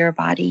for your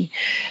body.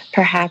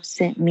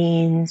 Perhaps it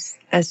means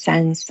a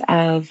sense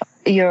of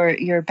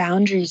your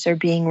boundaries are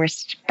being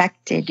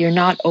respected. You're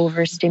not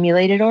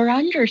overstimulated or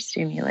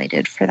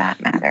understimulated, for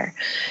that matter,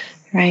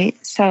 right?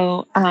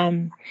 So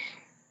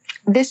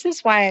this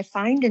is why I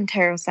find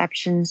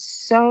interoception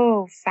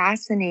so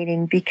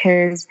fascinating,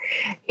 because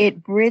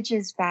it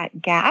bridges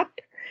that gap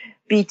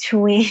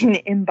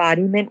between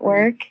embodiment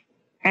work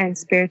and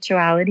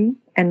spirituality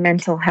and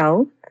mental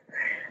health,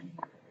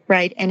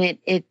 right? And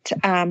it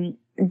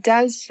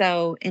does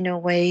so in a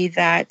way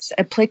that's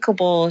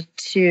applicable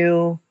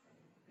to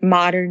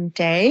modern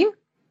day,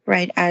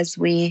 right, as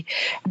we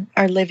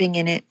are living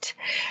in it.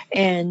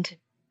 And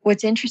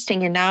what's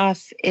interesting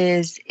enough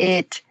is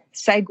it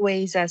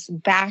segues us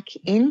back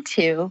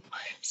into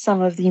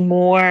some of the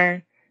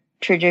more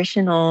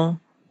traditional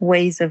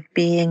ways of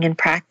being and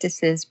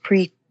practices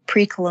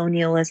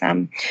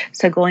pre-colonialism.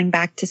 So going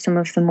back to some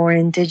of the more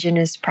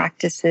indigenous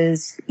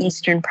practices,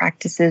 Eastern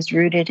practices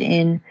rooted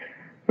in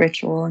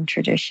ritual and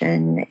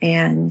tradition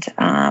and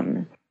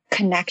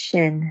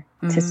connection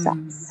to self.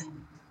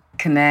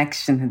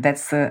 Connection.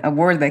 That's a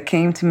word that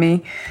came to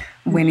me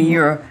when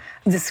you're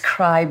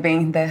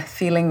describing the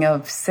feeling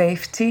of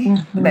safety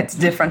that's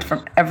different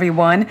from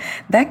everyone.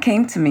 That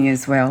came to me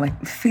as well,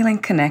 like feeling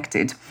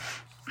connected.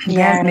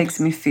 That makes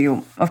me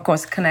feel, of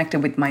course,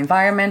 connected with my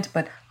environment,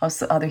 but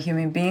also other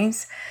human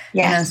beings.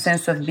 And a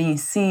sense of being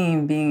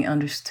seen, being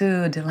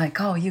understood, like,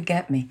 oh, you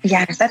get me.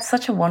 Yes. That's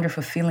such a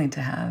wonderful feeling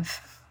to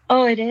have.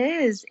 Oh, it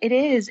is. It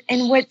is.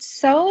 And what's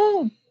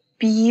so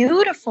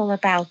beautiful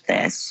about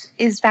this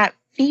is that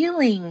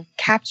feeling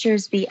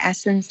captures the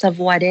essence of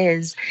what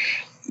is,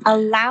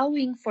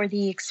 allowing for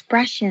the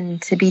expression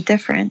to be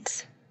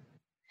different.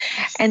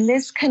 And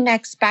this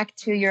connects back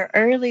to your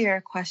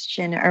earlier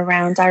question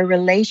around our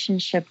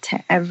relationship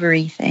to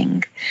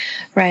everything,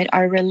 right?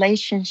 Our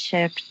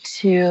relationship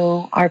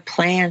to our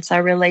plants,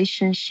 our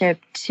relationship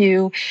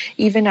to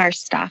even our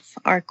stuff,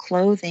 our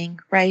clothing,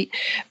 right?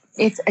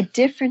 It's a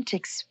different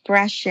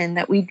expression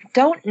that we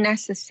don't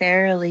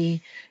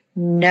necessarily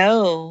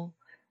know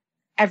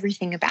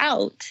everything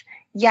about,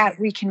 yet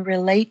we can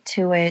relate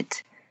to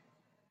it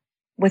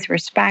with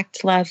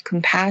respect, love,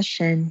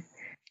 compassion,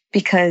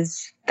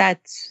 because that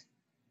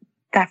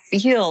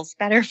feels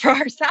better for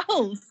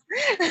ourselves.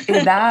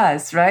 It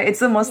does, right?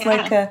 It's almost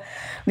like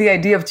the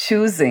idea of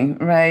choosing,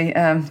 right?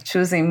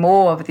 Choosing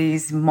more of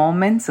these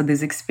moments or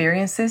these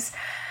experiences,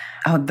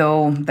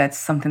 although that's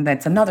something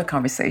that's another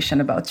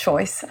conversation about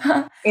choice.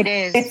 It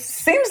is. It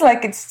seems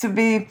like it's to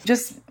be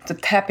just to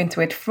tap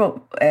into it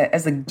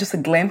as just a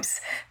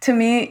glimpse. To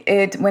me,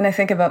 when I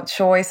think about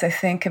choice, I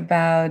think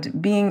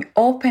about being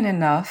open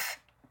enough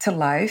to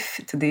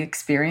life, to the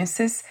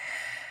experiences,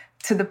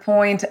 to the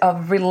point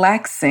of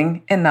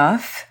relaxing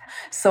enough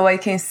so I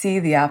can see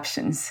the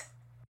options.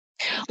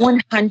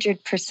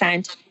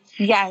 100%.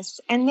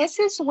 Yes. And this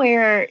is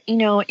where,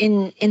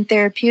 in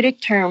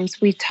therapeutic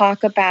terms, we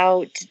talk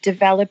about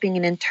developing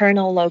an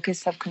internal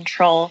locus of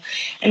control.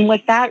 And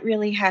what that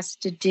really has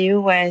to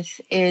do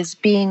with is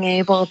being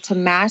able to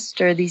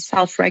master these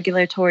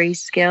self-regulatory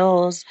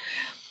skills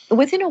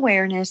with an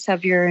awareness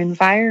of your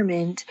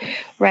environment,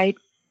 right?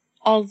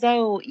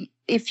 Although,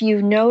 if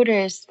you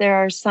notice, there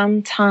are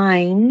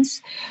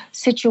sometimes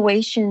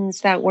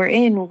situations that we're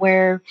in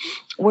where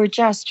we're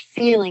just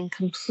feeling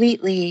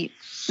completely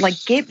like,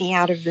 get me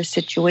out of the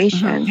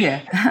situation.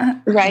 Yeah.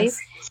 Right?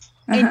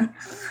 Yes.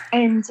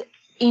 And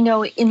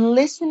in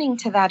listening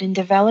to that and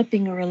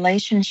developing a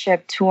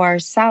relationship to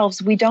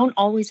ourselves, we don't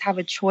always have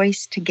a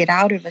choice to get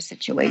out of a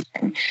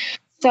situation.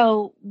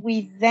 So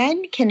we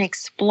then can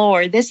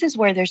explore. This is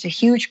where there's a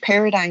huge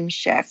paradigm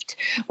shift,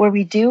 where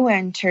we do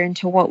enter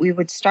into what we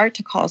would start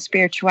to call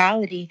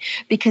spirituality,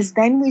 because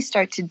then we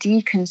start to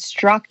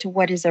deconstruct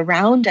what is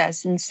around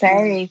us and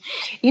say,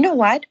 you know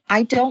what?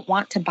 I don't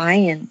want to buy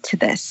into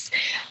this.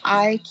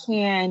 I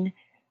can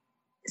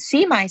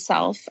see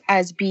myself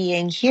as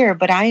being here,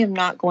 but I am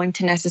not going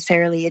to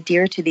necessarily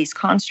adhere to these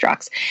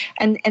constructs.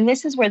 And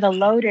this is where the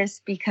lotus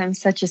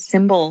becomes such a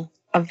symbol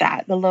of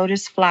that, the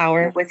lotus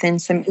flower within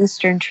some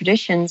Eastern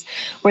traditions,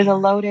 where the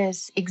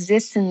lotus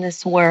exists in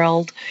this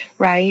world,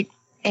 right?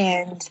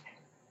 And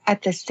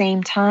at the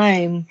same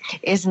time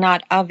is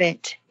not of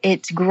it.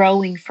 It's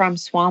growing from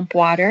swamp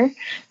water,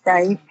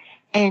 right?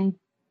 And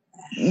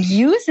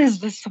uses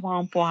the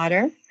swamp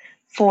water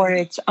for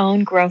its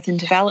own growth and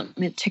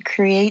development to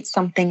create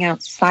something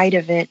outside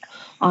of it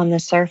on the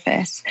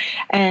surface.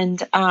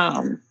 And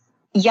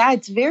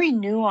it's very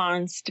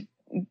nuanced,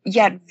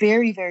 yet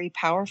very, very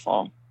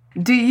powerful.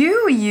 Do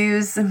you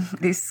use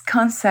these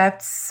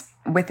concepts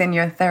within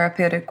your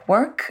therapeutic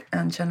work,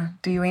 Angela?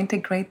 Do you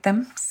integrate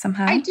them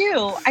somehow? I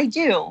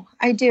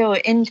do.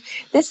 And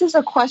this is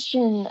a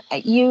question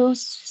you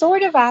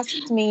sort of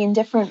asked me in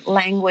different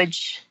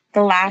language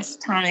the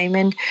last time.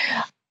 And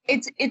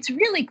it's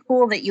really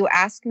cool that you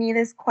asked me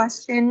this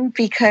question,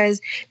 because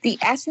the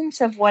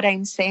essence of what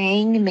I'm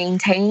saying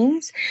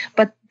maintains,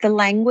 but the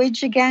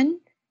language again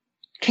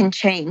can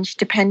change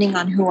depending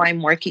on who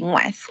I'm working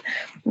with,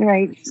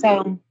 right?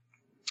 So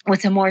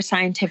with a more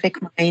scientific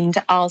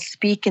mind, I'll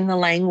speak in the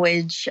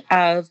language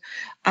of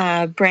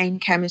brain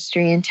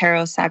chemistry,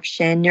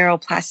 interoception,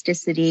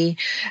 neuroplasticity.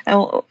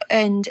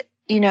 And,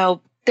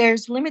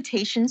 there's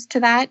limitations to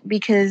that,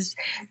 because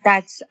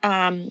that's,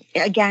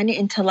 again,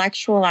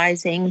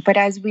 intellectualizing. But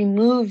as we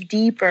move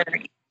deeper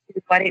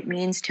into what it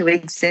means to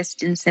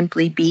exist and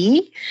simply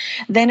be,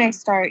 then I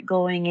start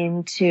going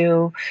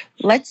into,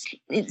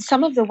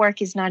 some of the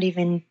work is not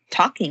even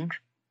talking,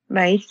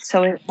 right?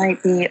 So it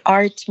might be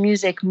art,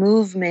 music,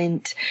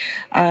 movement,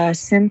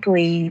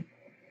 simply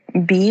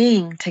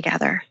being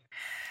together.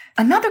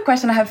 Another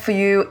question I have for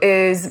you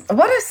is,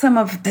 what are some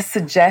of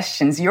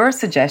the your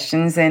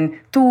suggestions and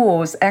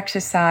tools,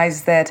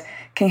 exercise that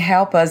can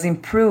help us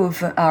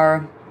improve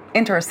our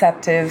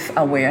interoceptive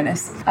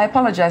awareness? I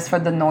apologize for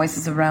the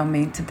noises around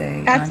me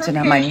today. That's Angela,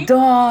 okay. My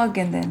dog,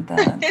 and then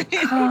the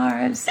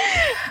cars.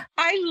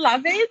 I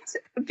love it,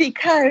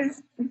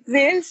 because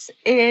this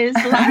is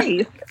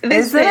life.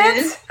 Is it?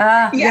 Yes.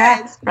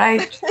 Yeah,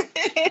 right.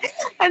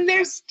 And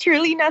there's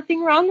truly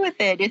nothing wrong with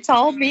it. It's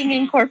all being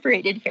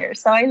incorporated here.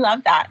 So I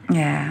love that.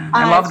 Yeah,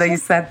 I love that you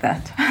said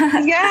that.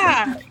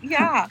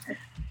 Yeah.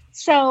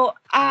 So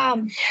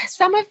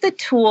some of the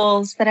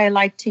tools that I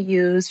like to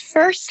use,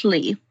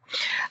 firstly,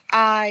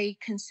 I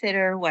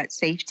consider what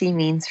safety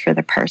means for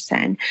the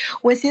person.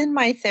 Within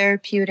my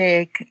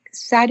therapeutic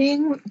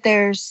setting,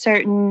 there's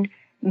certain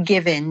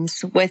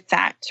givens with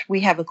that. We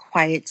have a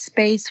quiet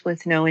space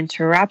with no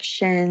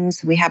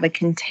interruptions. We have a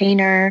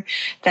container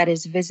that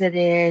is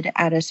visited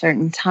at a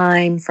certain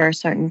time for a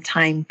certain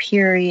time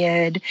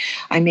period.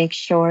 I make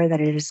sure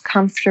that it is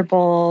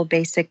comfortable.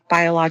 Basic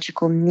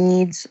biological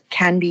needs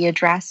can be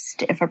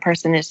addressed. If a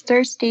person is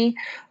thirsty,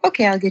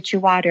 okay, I'll get you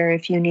water.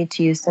 If you need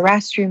to use the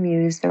restroom,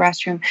 use the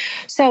restroom.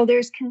 So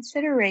there's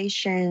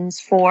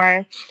considerations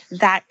for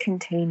that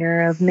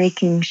container of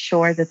making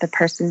sure that the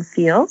person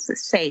feels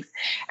safe.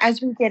 As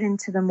we get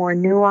into the more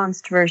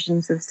nuanced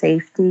versions of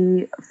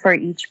safety for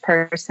each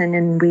person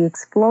and we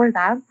explore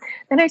that,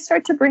 then I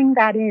start to bring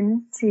that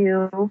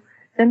into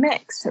the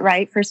mix,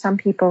 right? For some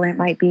people, it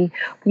might be,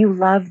 you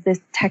love the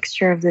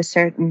texture of the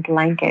certain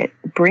blanket,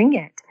 bring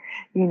it.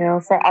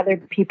 For other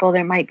people,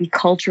 there might be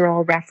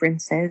cultural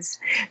references.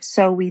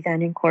 So we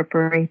then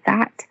incorporate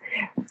that.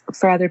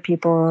 For other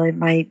people, it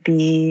might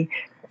be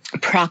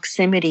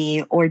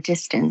proximity or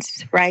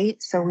distance,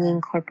 right? So we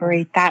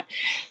incorporate that.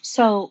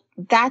 So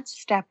that's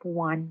step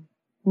one,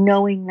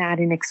 knowing that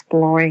and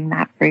exploring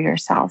that for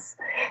yourself.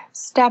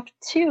 Step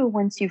two,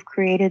 once you've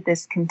created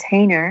this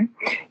container,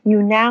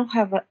 you now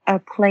have a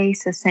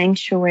place, a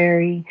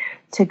sanctuary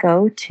to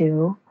go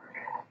to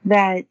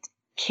that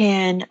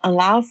can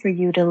allow for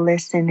you to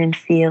listen and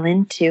feel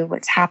into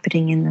what's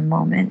happening in the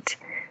moment,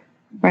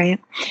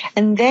 right?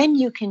 And then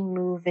you can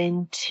move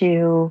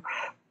into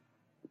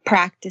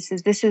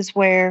practices. This is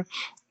where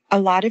a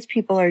lot of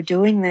people are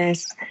doing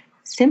this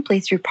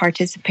simply through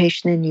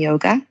participation in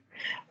yoga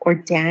or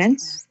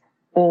dance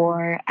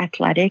or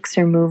athletics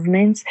or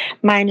movements,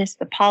 minus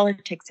the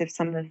politics of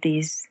some of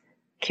these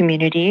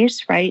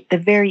communities, right? The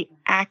very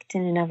act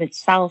in and of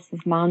itself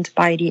of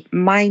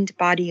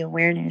mind-body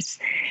awareness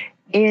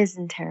is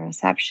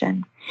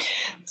interoception.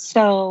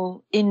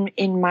 So in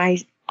my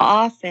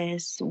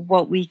office,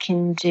 what we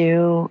can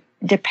do,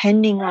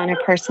 depending on a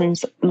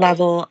person's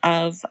level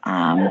of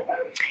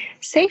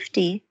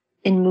safety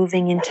in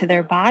moving into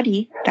their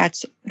body,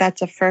 that's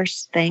a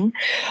first thing.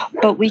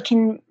 But we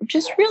can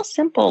just real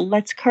simple,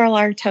 let's curl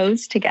our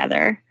toes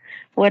together.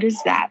 What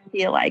does that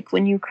feel like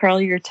when you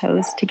curl your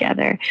toes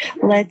together?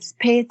 Let's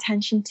pay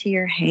attention to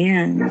your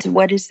hand.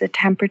 What is the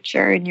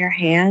temperature in your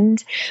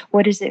hand?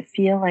 What does it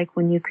feel like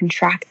when you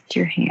contract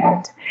your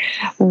hand?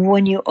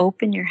 When you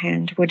open your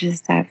hand, what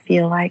does that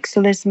feel like?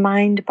 So this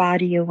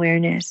mind-body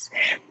awareness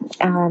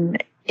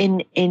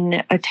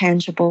in a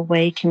tangible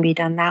way can be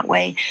done that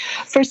way.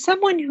 For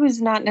someone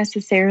who's not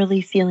necessarily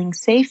feeling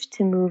safe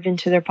to move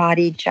into their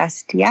body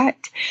just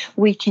yet,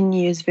 we can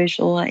use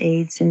visual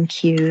aids and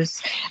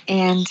cues.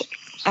 And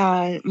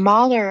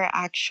Mahler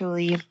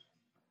actually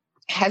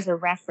has a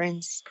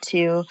reference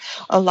to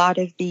a lot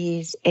of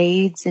these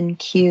aids and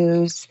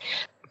cues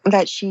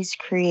that she's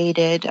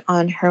created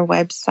on her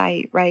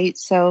website, right?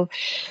 So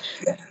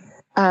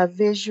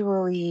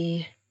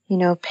visually,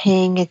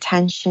 paying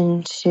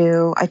attention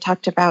to, I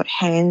talked about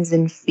hands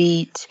and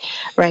feet,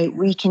 right?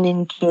 We can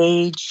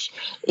engage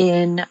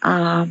in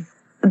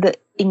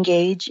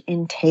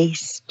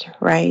taste,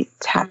 right?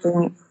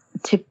 Tapping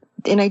to,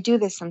 and I do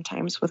this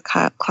sometimes with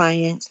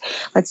clients.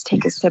 Let's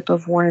take a sip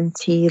of warm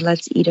tea.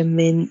 Let's eat a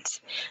mint.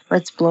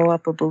 Let's blow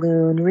up a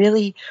balloon.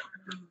 Really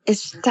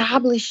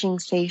establishing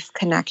safe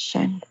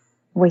connection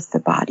with the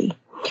body.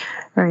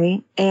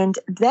 Right. And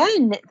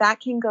then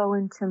that can go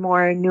into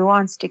more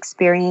nuanced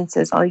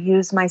experiences. I'll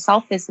use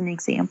myself as an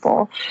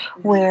example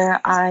where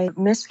I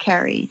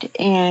miscarried,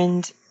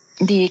 and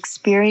the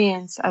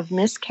experience of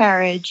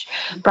miscarriage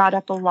brought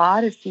up a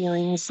lot of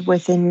feelings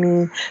within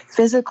me,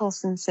 physical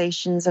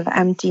sensations of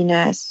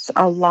emptiness,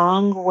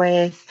 along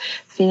with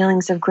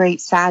feelings of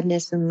great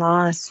sadness and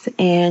loss.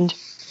 And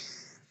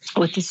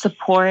with the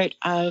support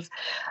of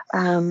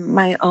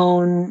my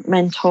own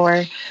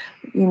mentor,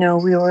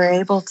 we were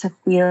able to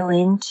feel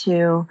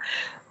into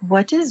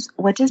what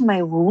is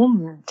my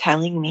womb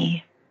telling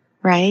me,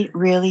 right?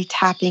 Really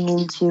tapping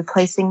into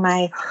placing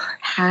my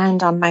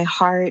hand on my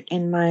heart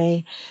and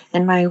my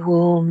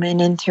womb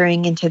and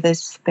entering into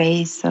this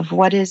space of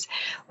what is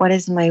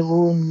my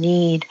womb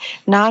need,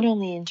 not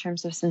only in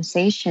terms of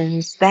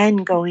sensations, then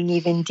going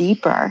even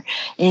deeper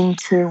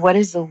into what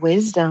is the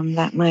wisdom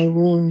that my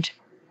wound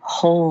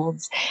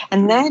holds.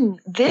 And then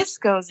this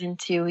goes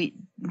into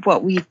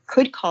what we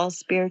could call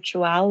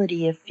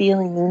spirituality, of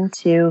feeling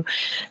into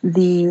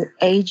the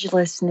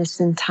agelessness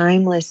and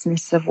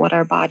timelessness of what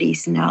our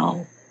bodies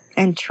know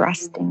and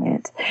trusting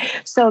it.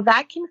 So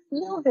that can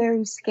feel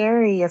very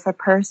scary if a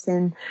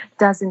person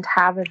doesn't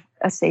have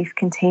a safe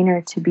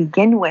container to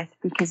begin with,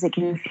 because it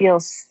can feel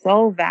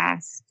so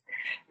vast,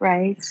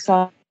 right?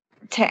 So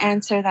to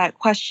answer that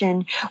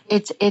question,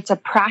 it's a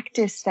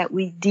practice that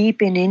we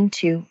deepen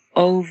into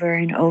over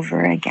and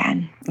over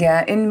again.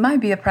 Yeah, it might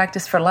be a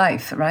practice for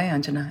life, right,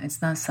 Anjana? It's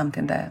not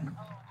something that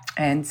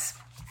ends.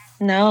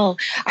 No,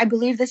 I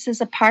believe this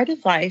is a part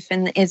of life,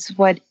 and it's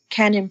what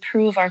can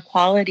improve our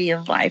quality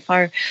of life,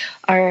 our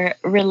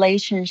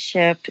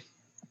relationship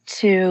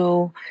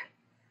to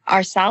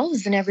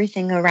ourselves and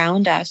everything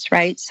around us,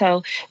 right?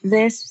 So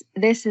this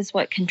is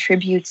what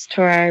contributes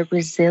to our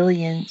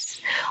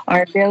resilience,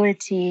 our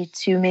ability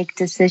to make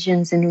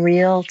decisions in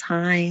real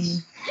time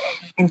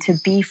and to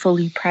be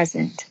fully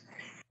present.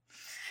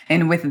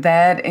 And with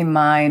that in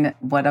mind,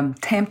 what I'm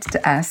tempted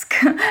to ask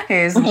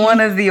is one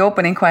of the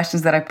opening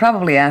questions that I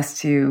probably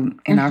asked you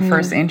in our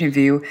first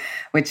interview,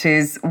 which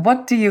is,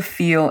 what do you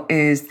feel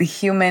is the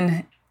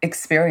human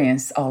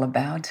experience all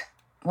about?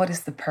 What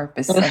is the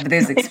purpose of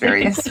this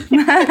experience?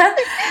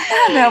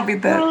 That'll be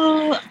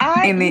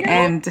the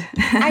end.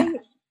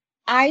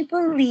 I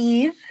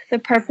believe the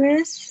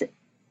purpose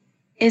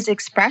is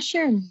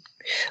expression.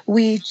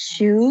 We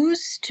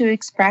choose to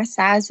express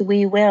as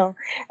we will.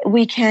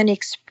 We can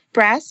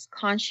express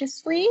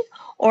consciously,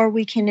 or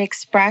we can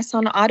express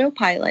on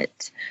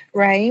autopilot,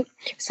 right?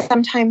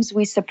 Sometimes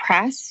we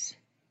suppress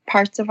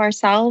parts of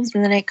ourselves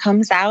and then it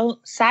comes out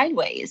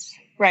sideways,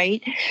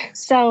 right?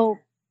 So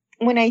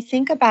when I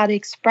think about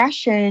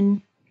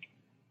expression,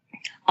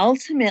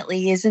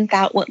 ultimately, isn't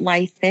that what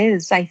life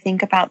is? I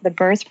think about the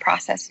birth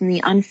process and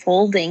the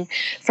unfolding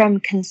from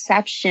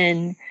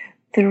conception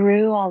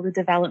through all the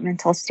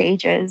developmental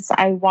stages.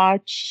 I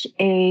watch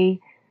a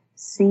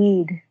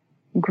seed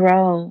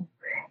grow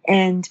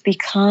and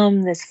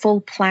become this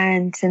full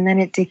plant, and then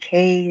it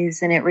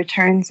decays and it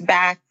returns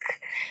back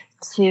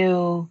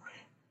to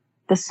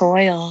the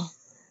soil.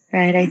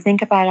 Right. I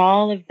think about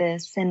all of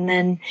this, and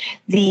then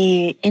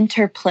the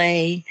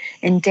interplay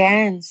and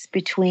dance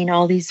between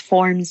all these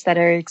forms that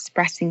are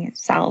expressing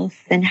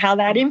itself and how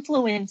that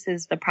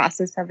influences the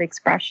process of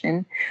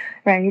expression.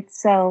 Right.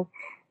 So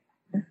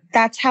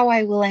that's how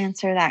I will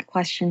answer that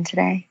question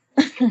today.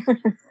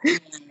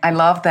 I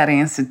love that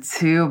answer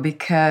too,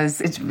 because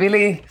it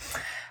really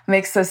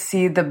makes us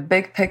see the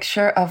big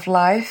picture of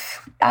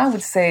life. I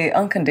would say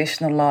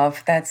unconditional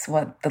love. That's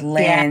what the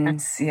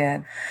lens,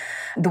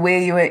 the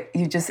way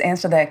you just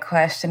answer that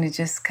question, it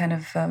just kind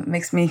of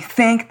makes me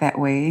think that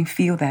way,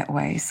 feel that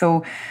way.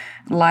 So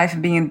life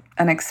being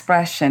an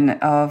expression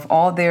of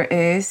all there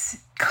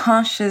is,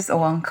 conscious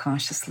or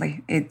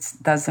unconsciously, it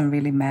doesn't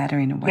really matter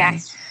in a way.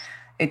 Yes.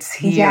 It's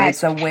here,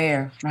 it's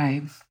aware,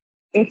 right?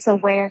 It's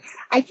aware.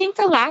 I think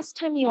the last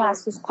time you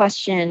asked this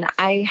question,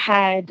 I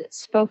had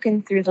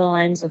spoken through the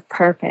lens of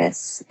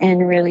purpose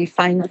and really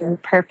finding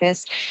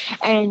purpose.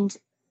 And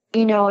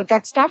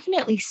that's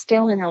definitely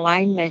still in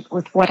alignment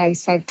with what I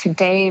said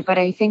today, but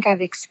I think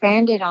I've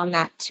expanded on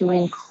that to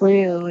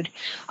include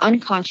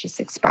unconscious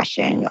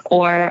expression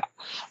or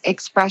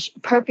expression.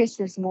 Purpose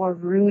is more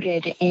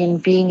rooted in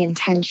being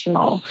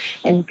intentional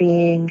and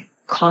being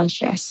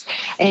conscious.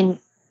 And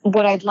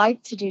what I'd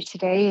like to do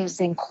today is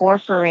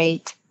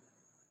incorporate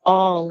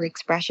all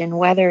expression,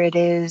 whether it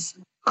is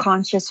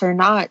conscious or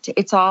not.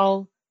 It's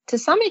all to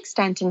some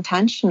extent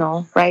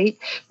intentional, right?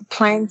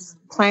 Plants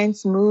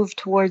move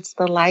towards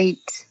the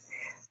light,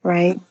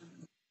 right?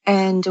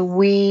 And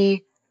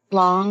we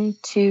long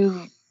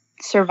to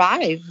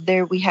survive.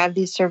 There we have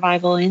these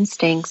survival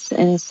instincts.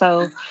 And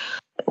so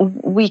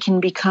we can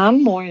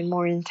become more and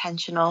more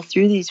intentional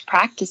through these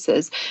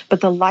practices.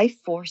 But the life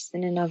force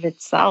in and of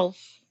itself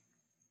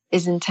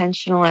is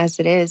intentional as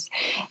it is.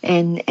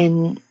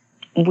 And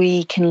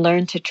we can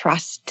learn to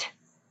trust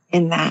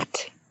in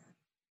that.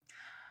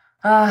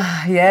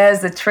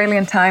 Yes, 1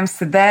 trillion times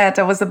to that.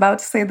 I was about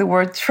to say the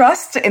word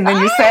trust, and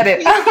then you said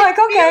it. I'm like,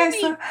 okay,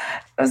 so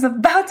I was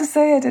about to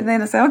say it, and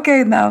then I said,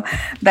 okay, now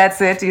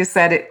that's it. You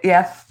said it.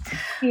 Yeah.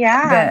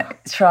 The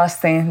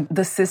trusting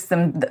the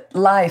system, the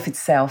life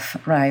itself,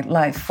 right?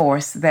 Life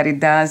force that it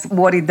does,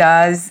 what it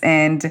does.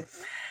 And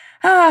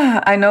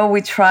I know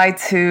we try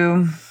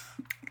to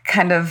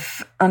kind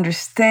of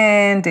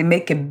understand and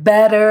make it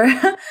better,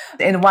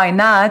 and why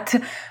not?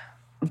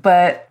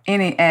 But in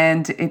the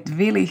end, it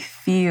really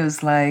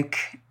feels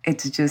like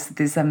it's just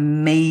this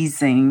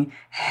amazing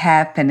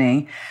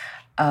happening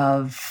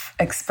of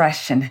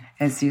expression,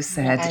 as you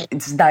said. Right.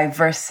 It's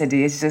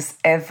diversity. It's just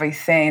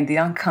everything, the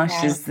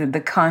unconscious, the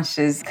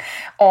conscious,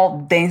 all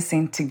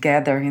dancing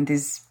together in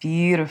this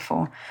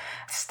beautiful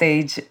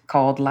stage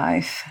called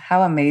life.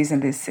 How amazing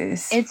this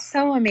is. It's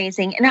so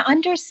amazing. And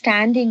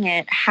understanding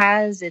it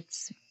has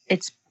its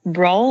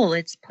role,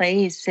 its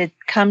place. It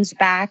comes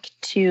back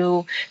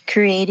to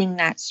creating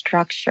that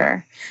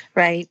structure,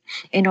 right?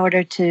 In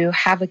order to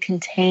have a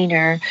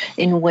container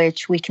in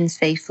which we can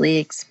safely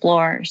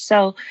explore.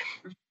 So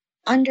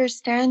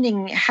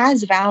understanding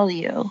has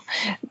value.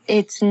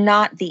 It's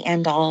not the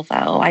end all,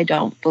 though, I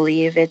don't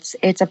believe. It's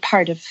a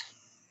part of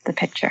the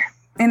picture.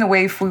 In a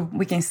way, if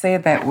we can say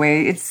it that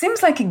way, it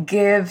seems like it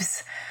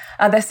gives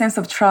that sense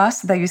of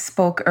trust that you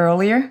spoke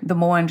earlier. The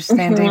more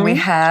understanding we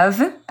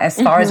have,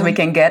 as far as we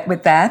can get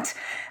with that,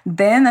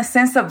 then a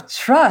sense of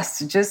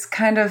trust just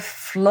kind of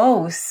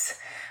flows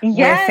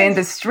within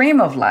the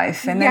stream of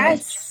life. And then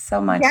it's so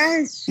much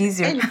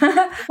easier.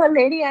 But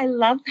Lady, I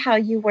love how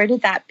you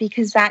worded that,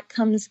 because that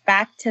comes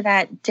back to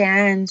that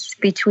dance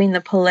between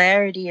the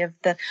polarity of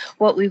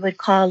what we would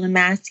call the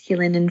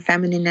masculine and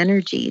feminine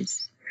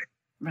energies.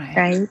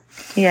 Right?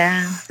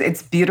 Yeah.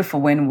 It's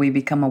beautiful when we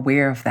become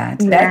aware of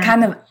that. Yeah. That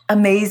kind of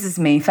amazes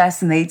me,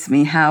 fascinates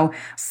me, how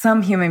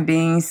some human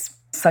beings,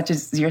 such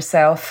as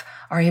yourself,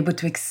 are able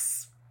to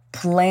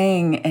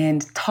explain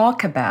and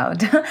talk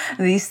about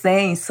these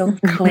things so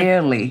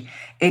clearly.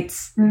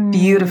 It's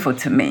beautiful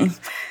to me.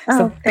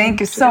 So thank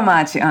you so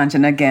much,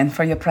 Anjana, again,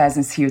 for your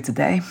presence here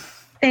today.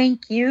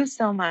 Thank you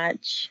so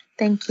much.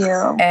 Thank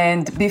you.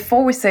 And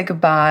before we say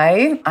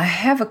goodbye, I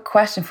have a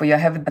question for you. I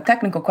have a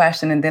technical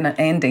question and then an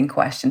ending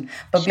question.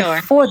 But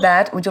before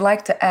that, would you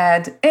like to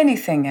add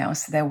anything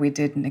else that we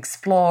didn't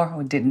explore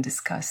or didn't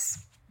discuss?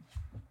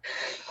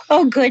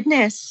 Oh,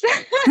 goodness.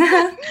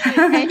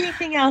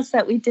 Anything else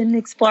that we didn't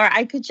explore?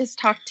 I could just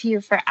talk to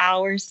you for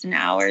hours and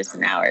hours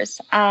and hours.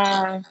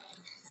 I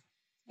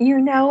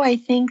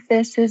think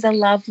this is a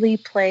lovely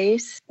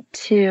place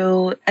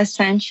to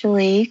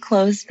essentially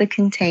close the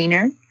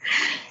container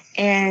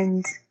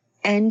and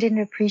end in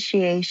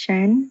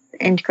appreciation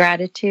and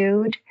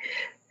gratitude.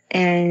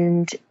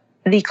 And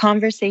the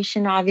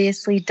conversation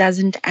obviously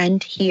doesn't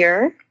end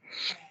here.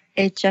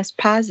 It just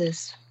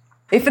pauses.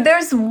 If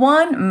there's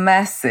one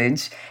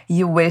message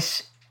you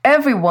wish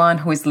everyone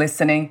who is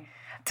listening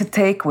to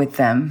take with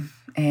them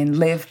and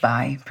live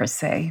by, per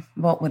se,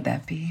 what would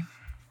that be?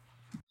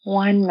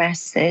 One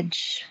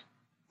message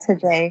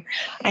today.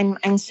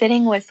 I'm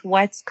sitting with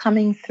what's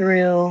coming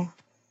through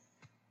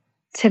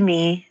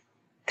me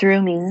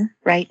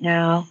right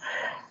now.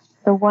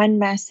 The one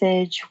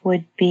message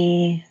would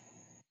be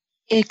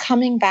it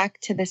coming back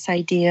to this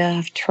idea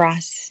of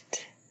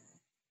trust,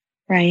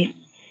 right?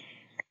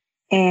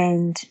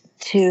 And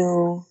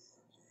to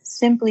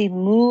simply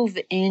move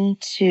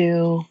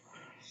into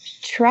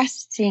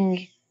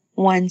trusting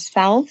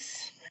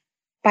oneself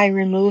by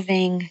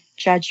removing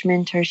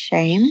judgment or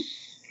shame,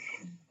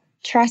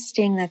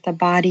 trusting that the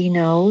body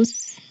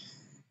knows,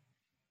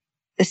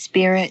 the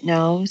spirit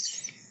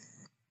knows,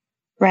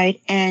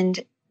 right? And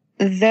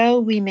though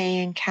we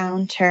may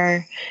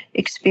encounter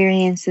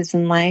experiences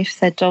in life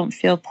that don't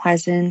feel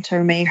pleasant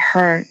or may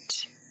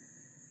hurt,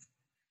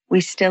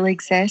 we still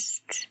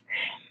exist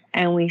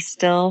and we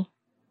still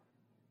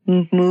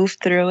move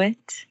through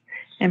it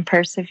and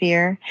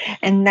persevere.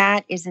 And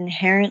that is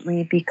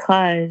inherently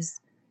because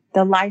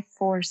the life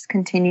force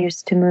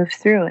continues to move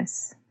through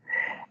us.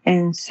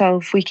 And so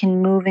if we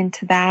can move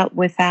into that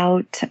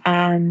without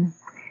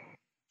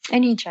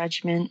any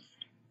judgment,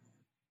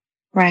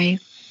 right?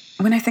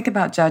 When I think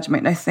about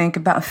judgment, I think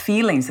about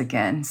feelings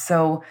again.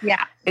 So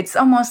it's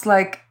almost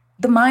like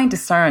the mind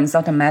discerns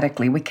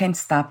automatically. We can't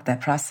stop that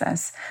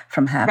process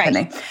from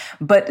happening. Right.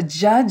 But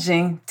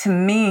judging, to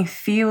me,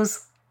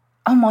 feels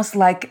almost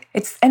like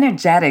it's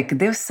energetic.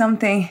 There's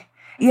something,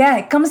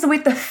 it comes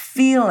with the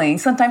feeling,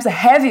 sometimes a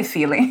heavy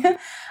feeling,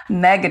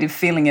 negative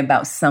feeling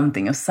about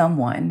something or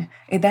someone.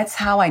 That's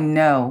how I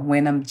know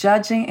when I'm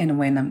judging and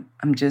when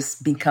I'm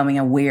just becoming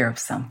aware of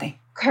something.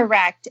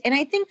 Correct. And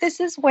I think this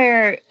is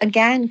where,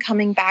 again,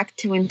 coming back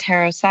to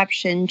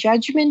interoception,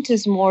 judgment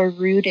is more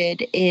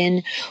rooted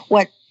in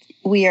what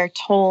we are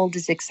told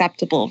is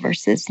acceptable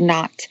versus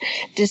not.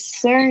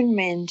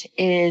 Discernment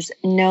is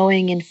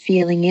knowing and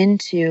feeling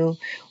into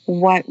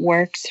what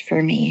works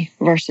for me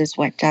versus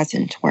what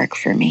doesn't work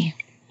for me.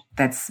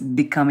 That's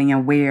becoming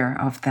aware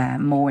of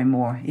that more and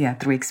more,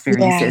 through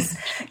experiences.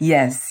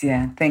 Yes,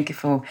 Thank you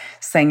for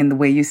saying in the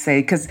way you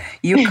say, because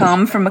you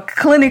come from a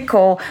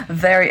clinical,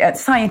 very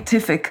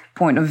scientific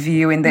point of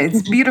view, and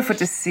it's beautiful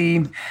to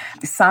see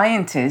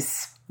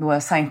scientists,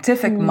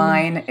 scientific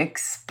mind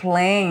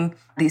explain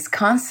these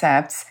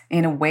concepts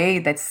in a way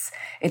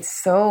it's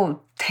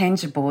so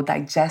tangible,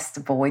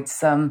 digestible.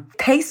 It's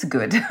tastes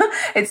good.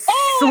 It's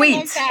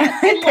sweet.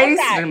 It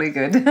tastes really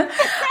good.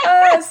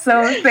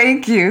 So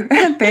thank you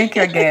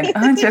again,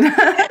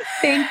 Anjana.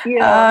 Thank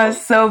you.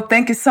 So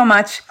thank you so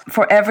much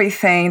for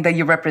everything that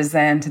you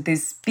represent,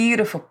 this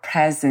beautiful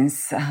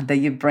presence that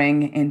you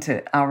bring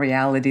into our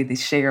reality, the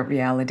shared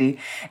reality,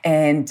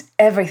 and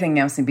everything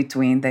else in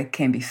between that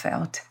can be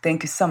felt.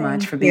 Thank you so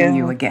much for being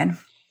you again.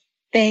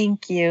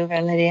 Thank you,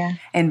 Valeria.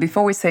 And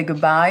before we say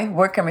goodbye,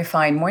 where can we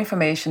find more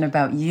information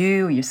about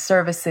you, your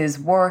services,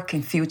 work,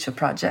 and future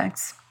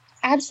projects?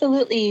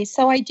 Absolutely.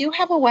 So I do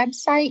have a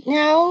website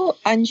now,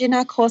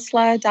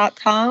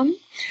 anjanakhosla.com.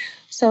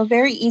 So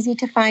very easy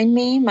to find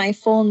me, my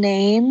full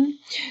name.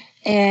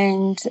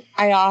 And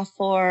I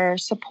offer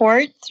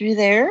support through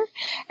there.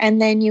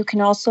 And then you can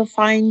also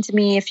find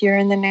me if you're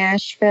in the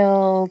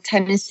Nashville,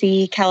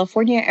 Tennessee,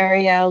 California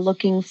area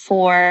looking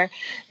for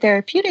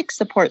therapeutic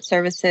support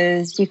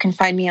services. You can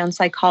find me on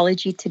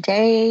Psychology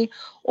Today,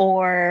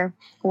 or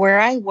where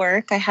I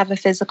work, I have a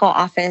physical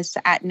office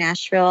at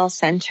Nashville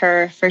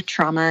Center for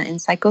Trauma and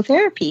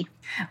Psychotherapy.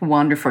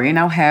 Wonderful. And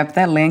I'll have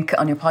that link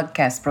on your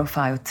podcast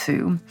profile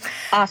too.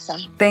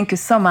 Awesome. Thank you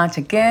so much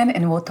again,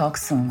 and we'll talk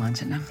soon,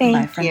 Anjana.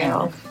 Bye for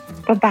now.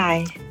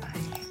 Bye-bye.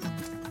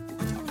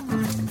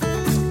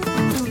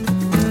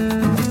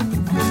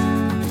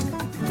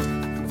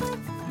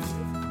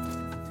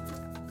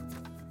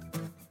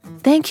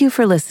 Thank you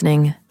for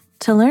listening.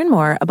 To learn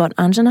more about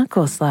Anjana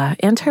Khosla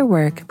and her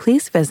work,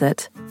 please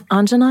visit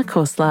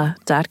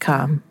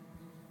anjanakhosla.com.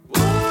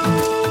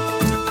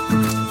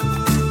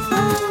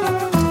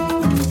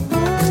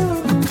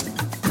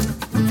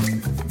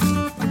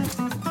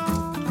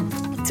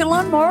 To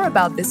learn more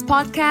about this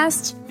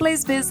podcast,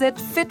 please visit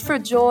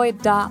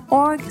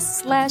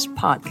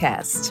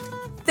fitforjoy.org/podcast.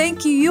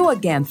 Thank you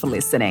again for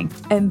listening,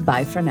 and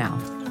bye for now.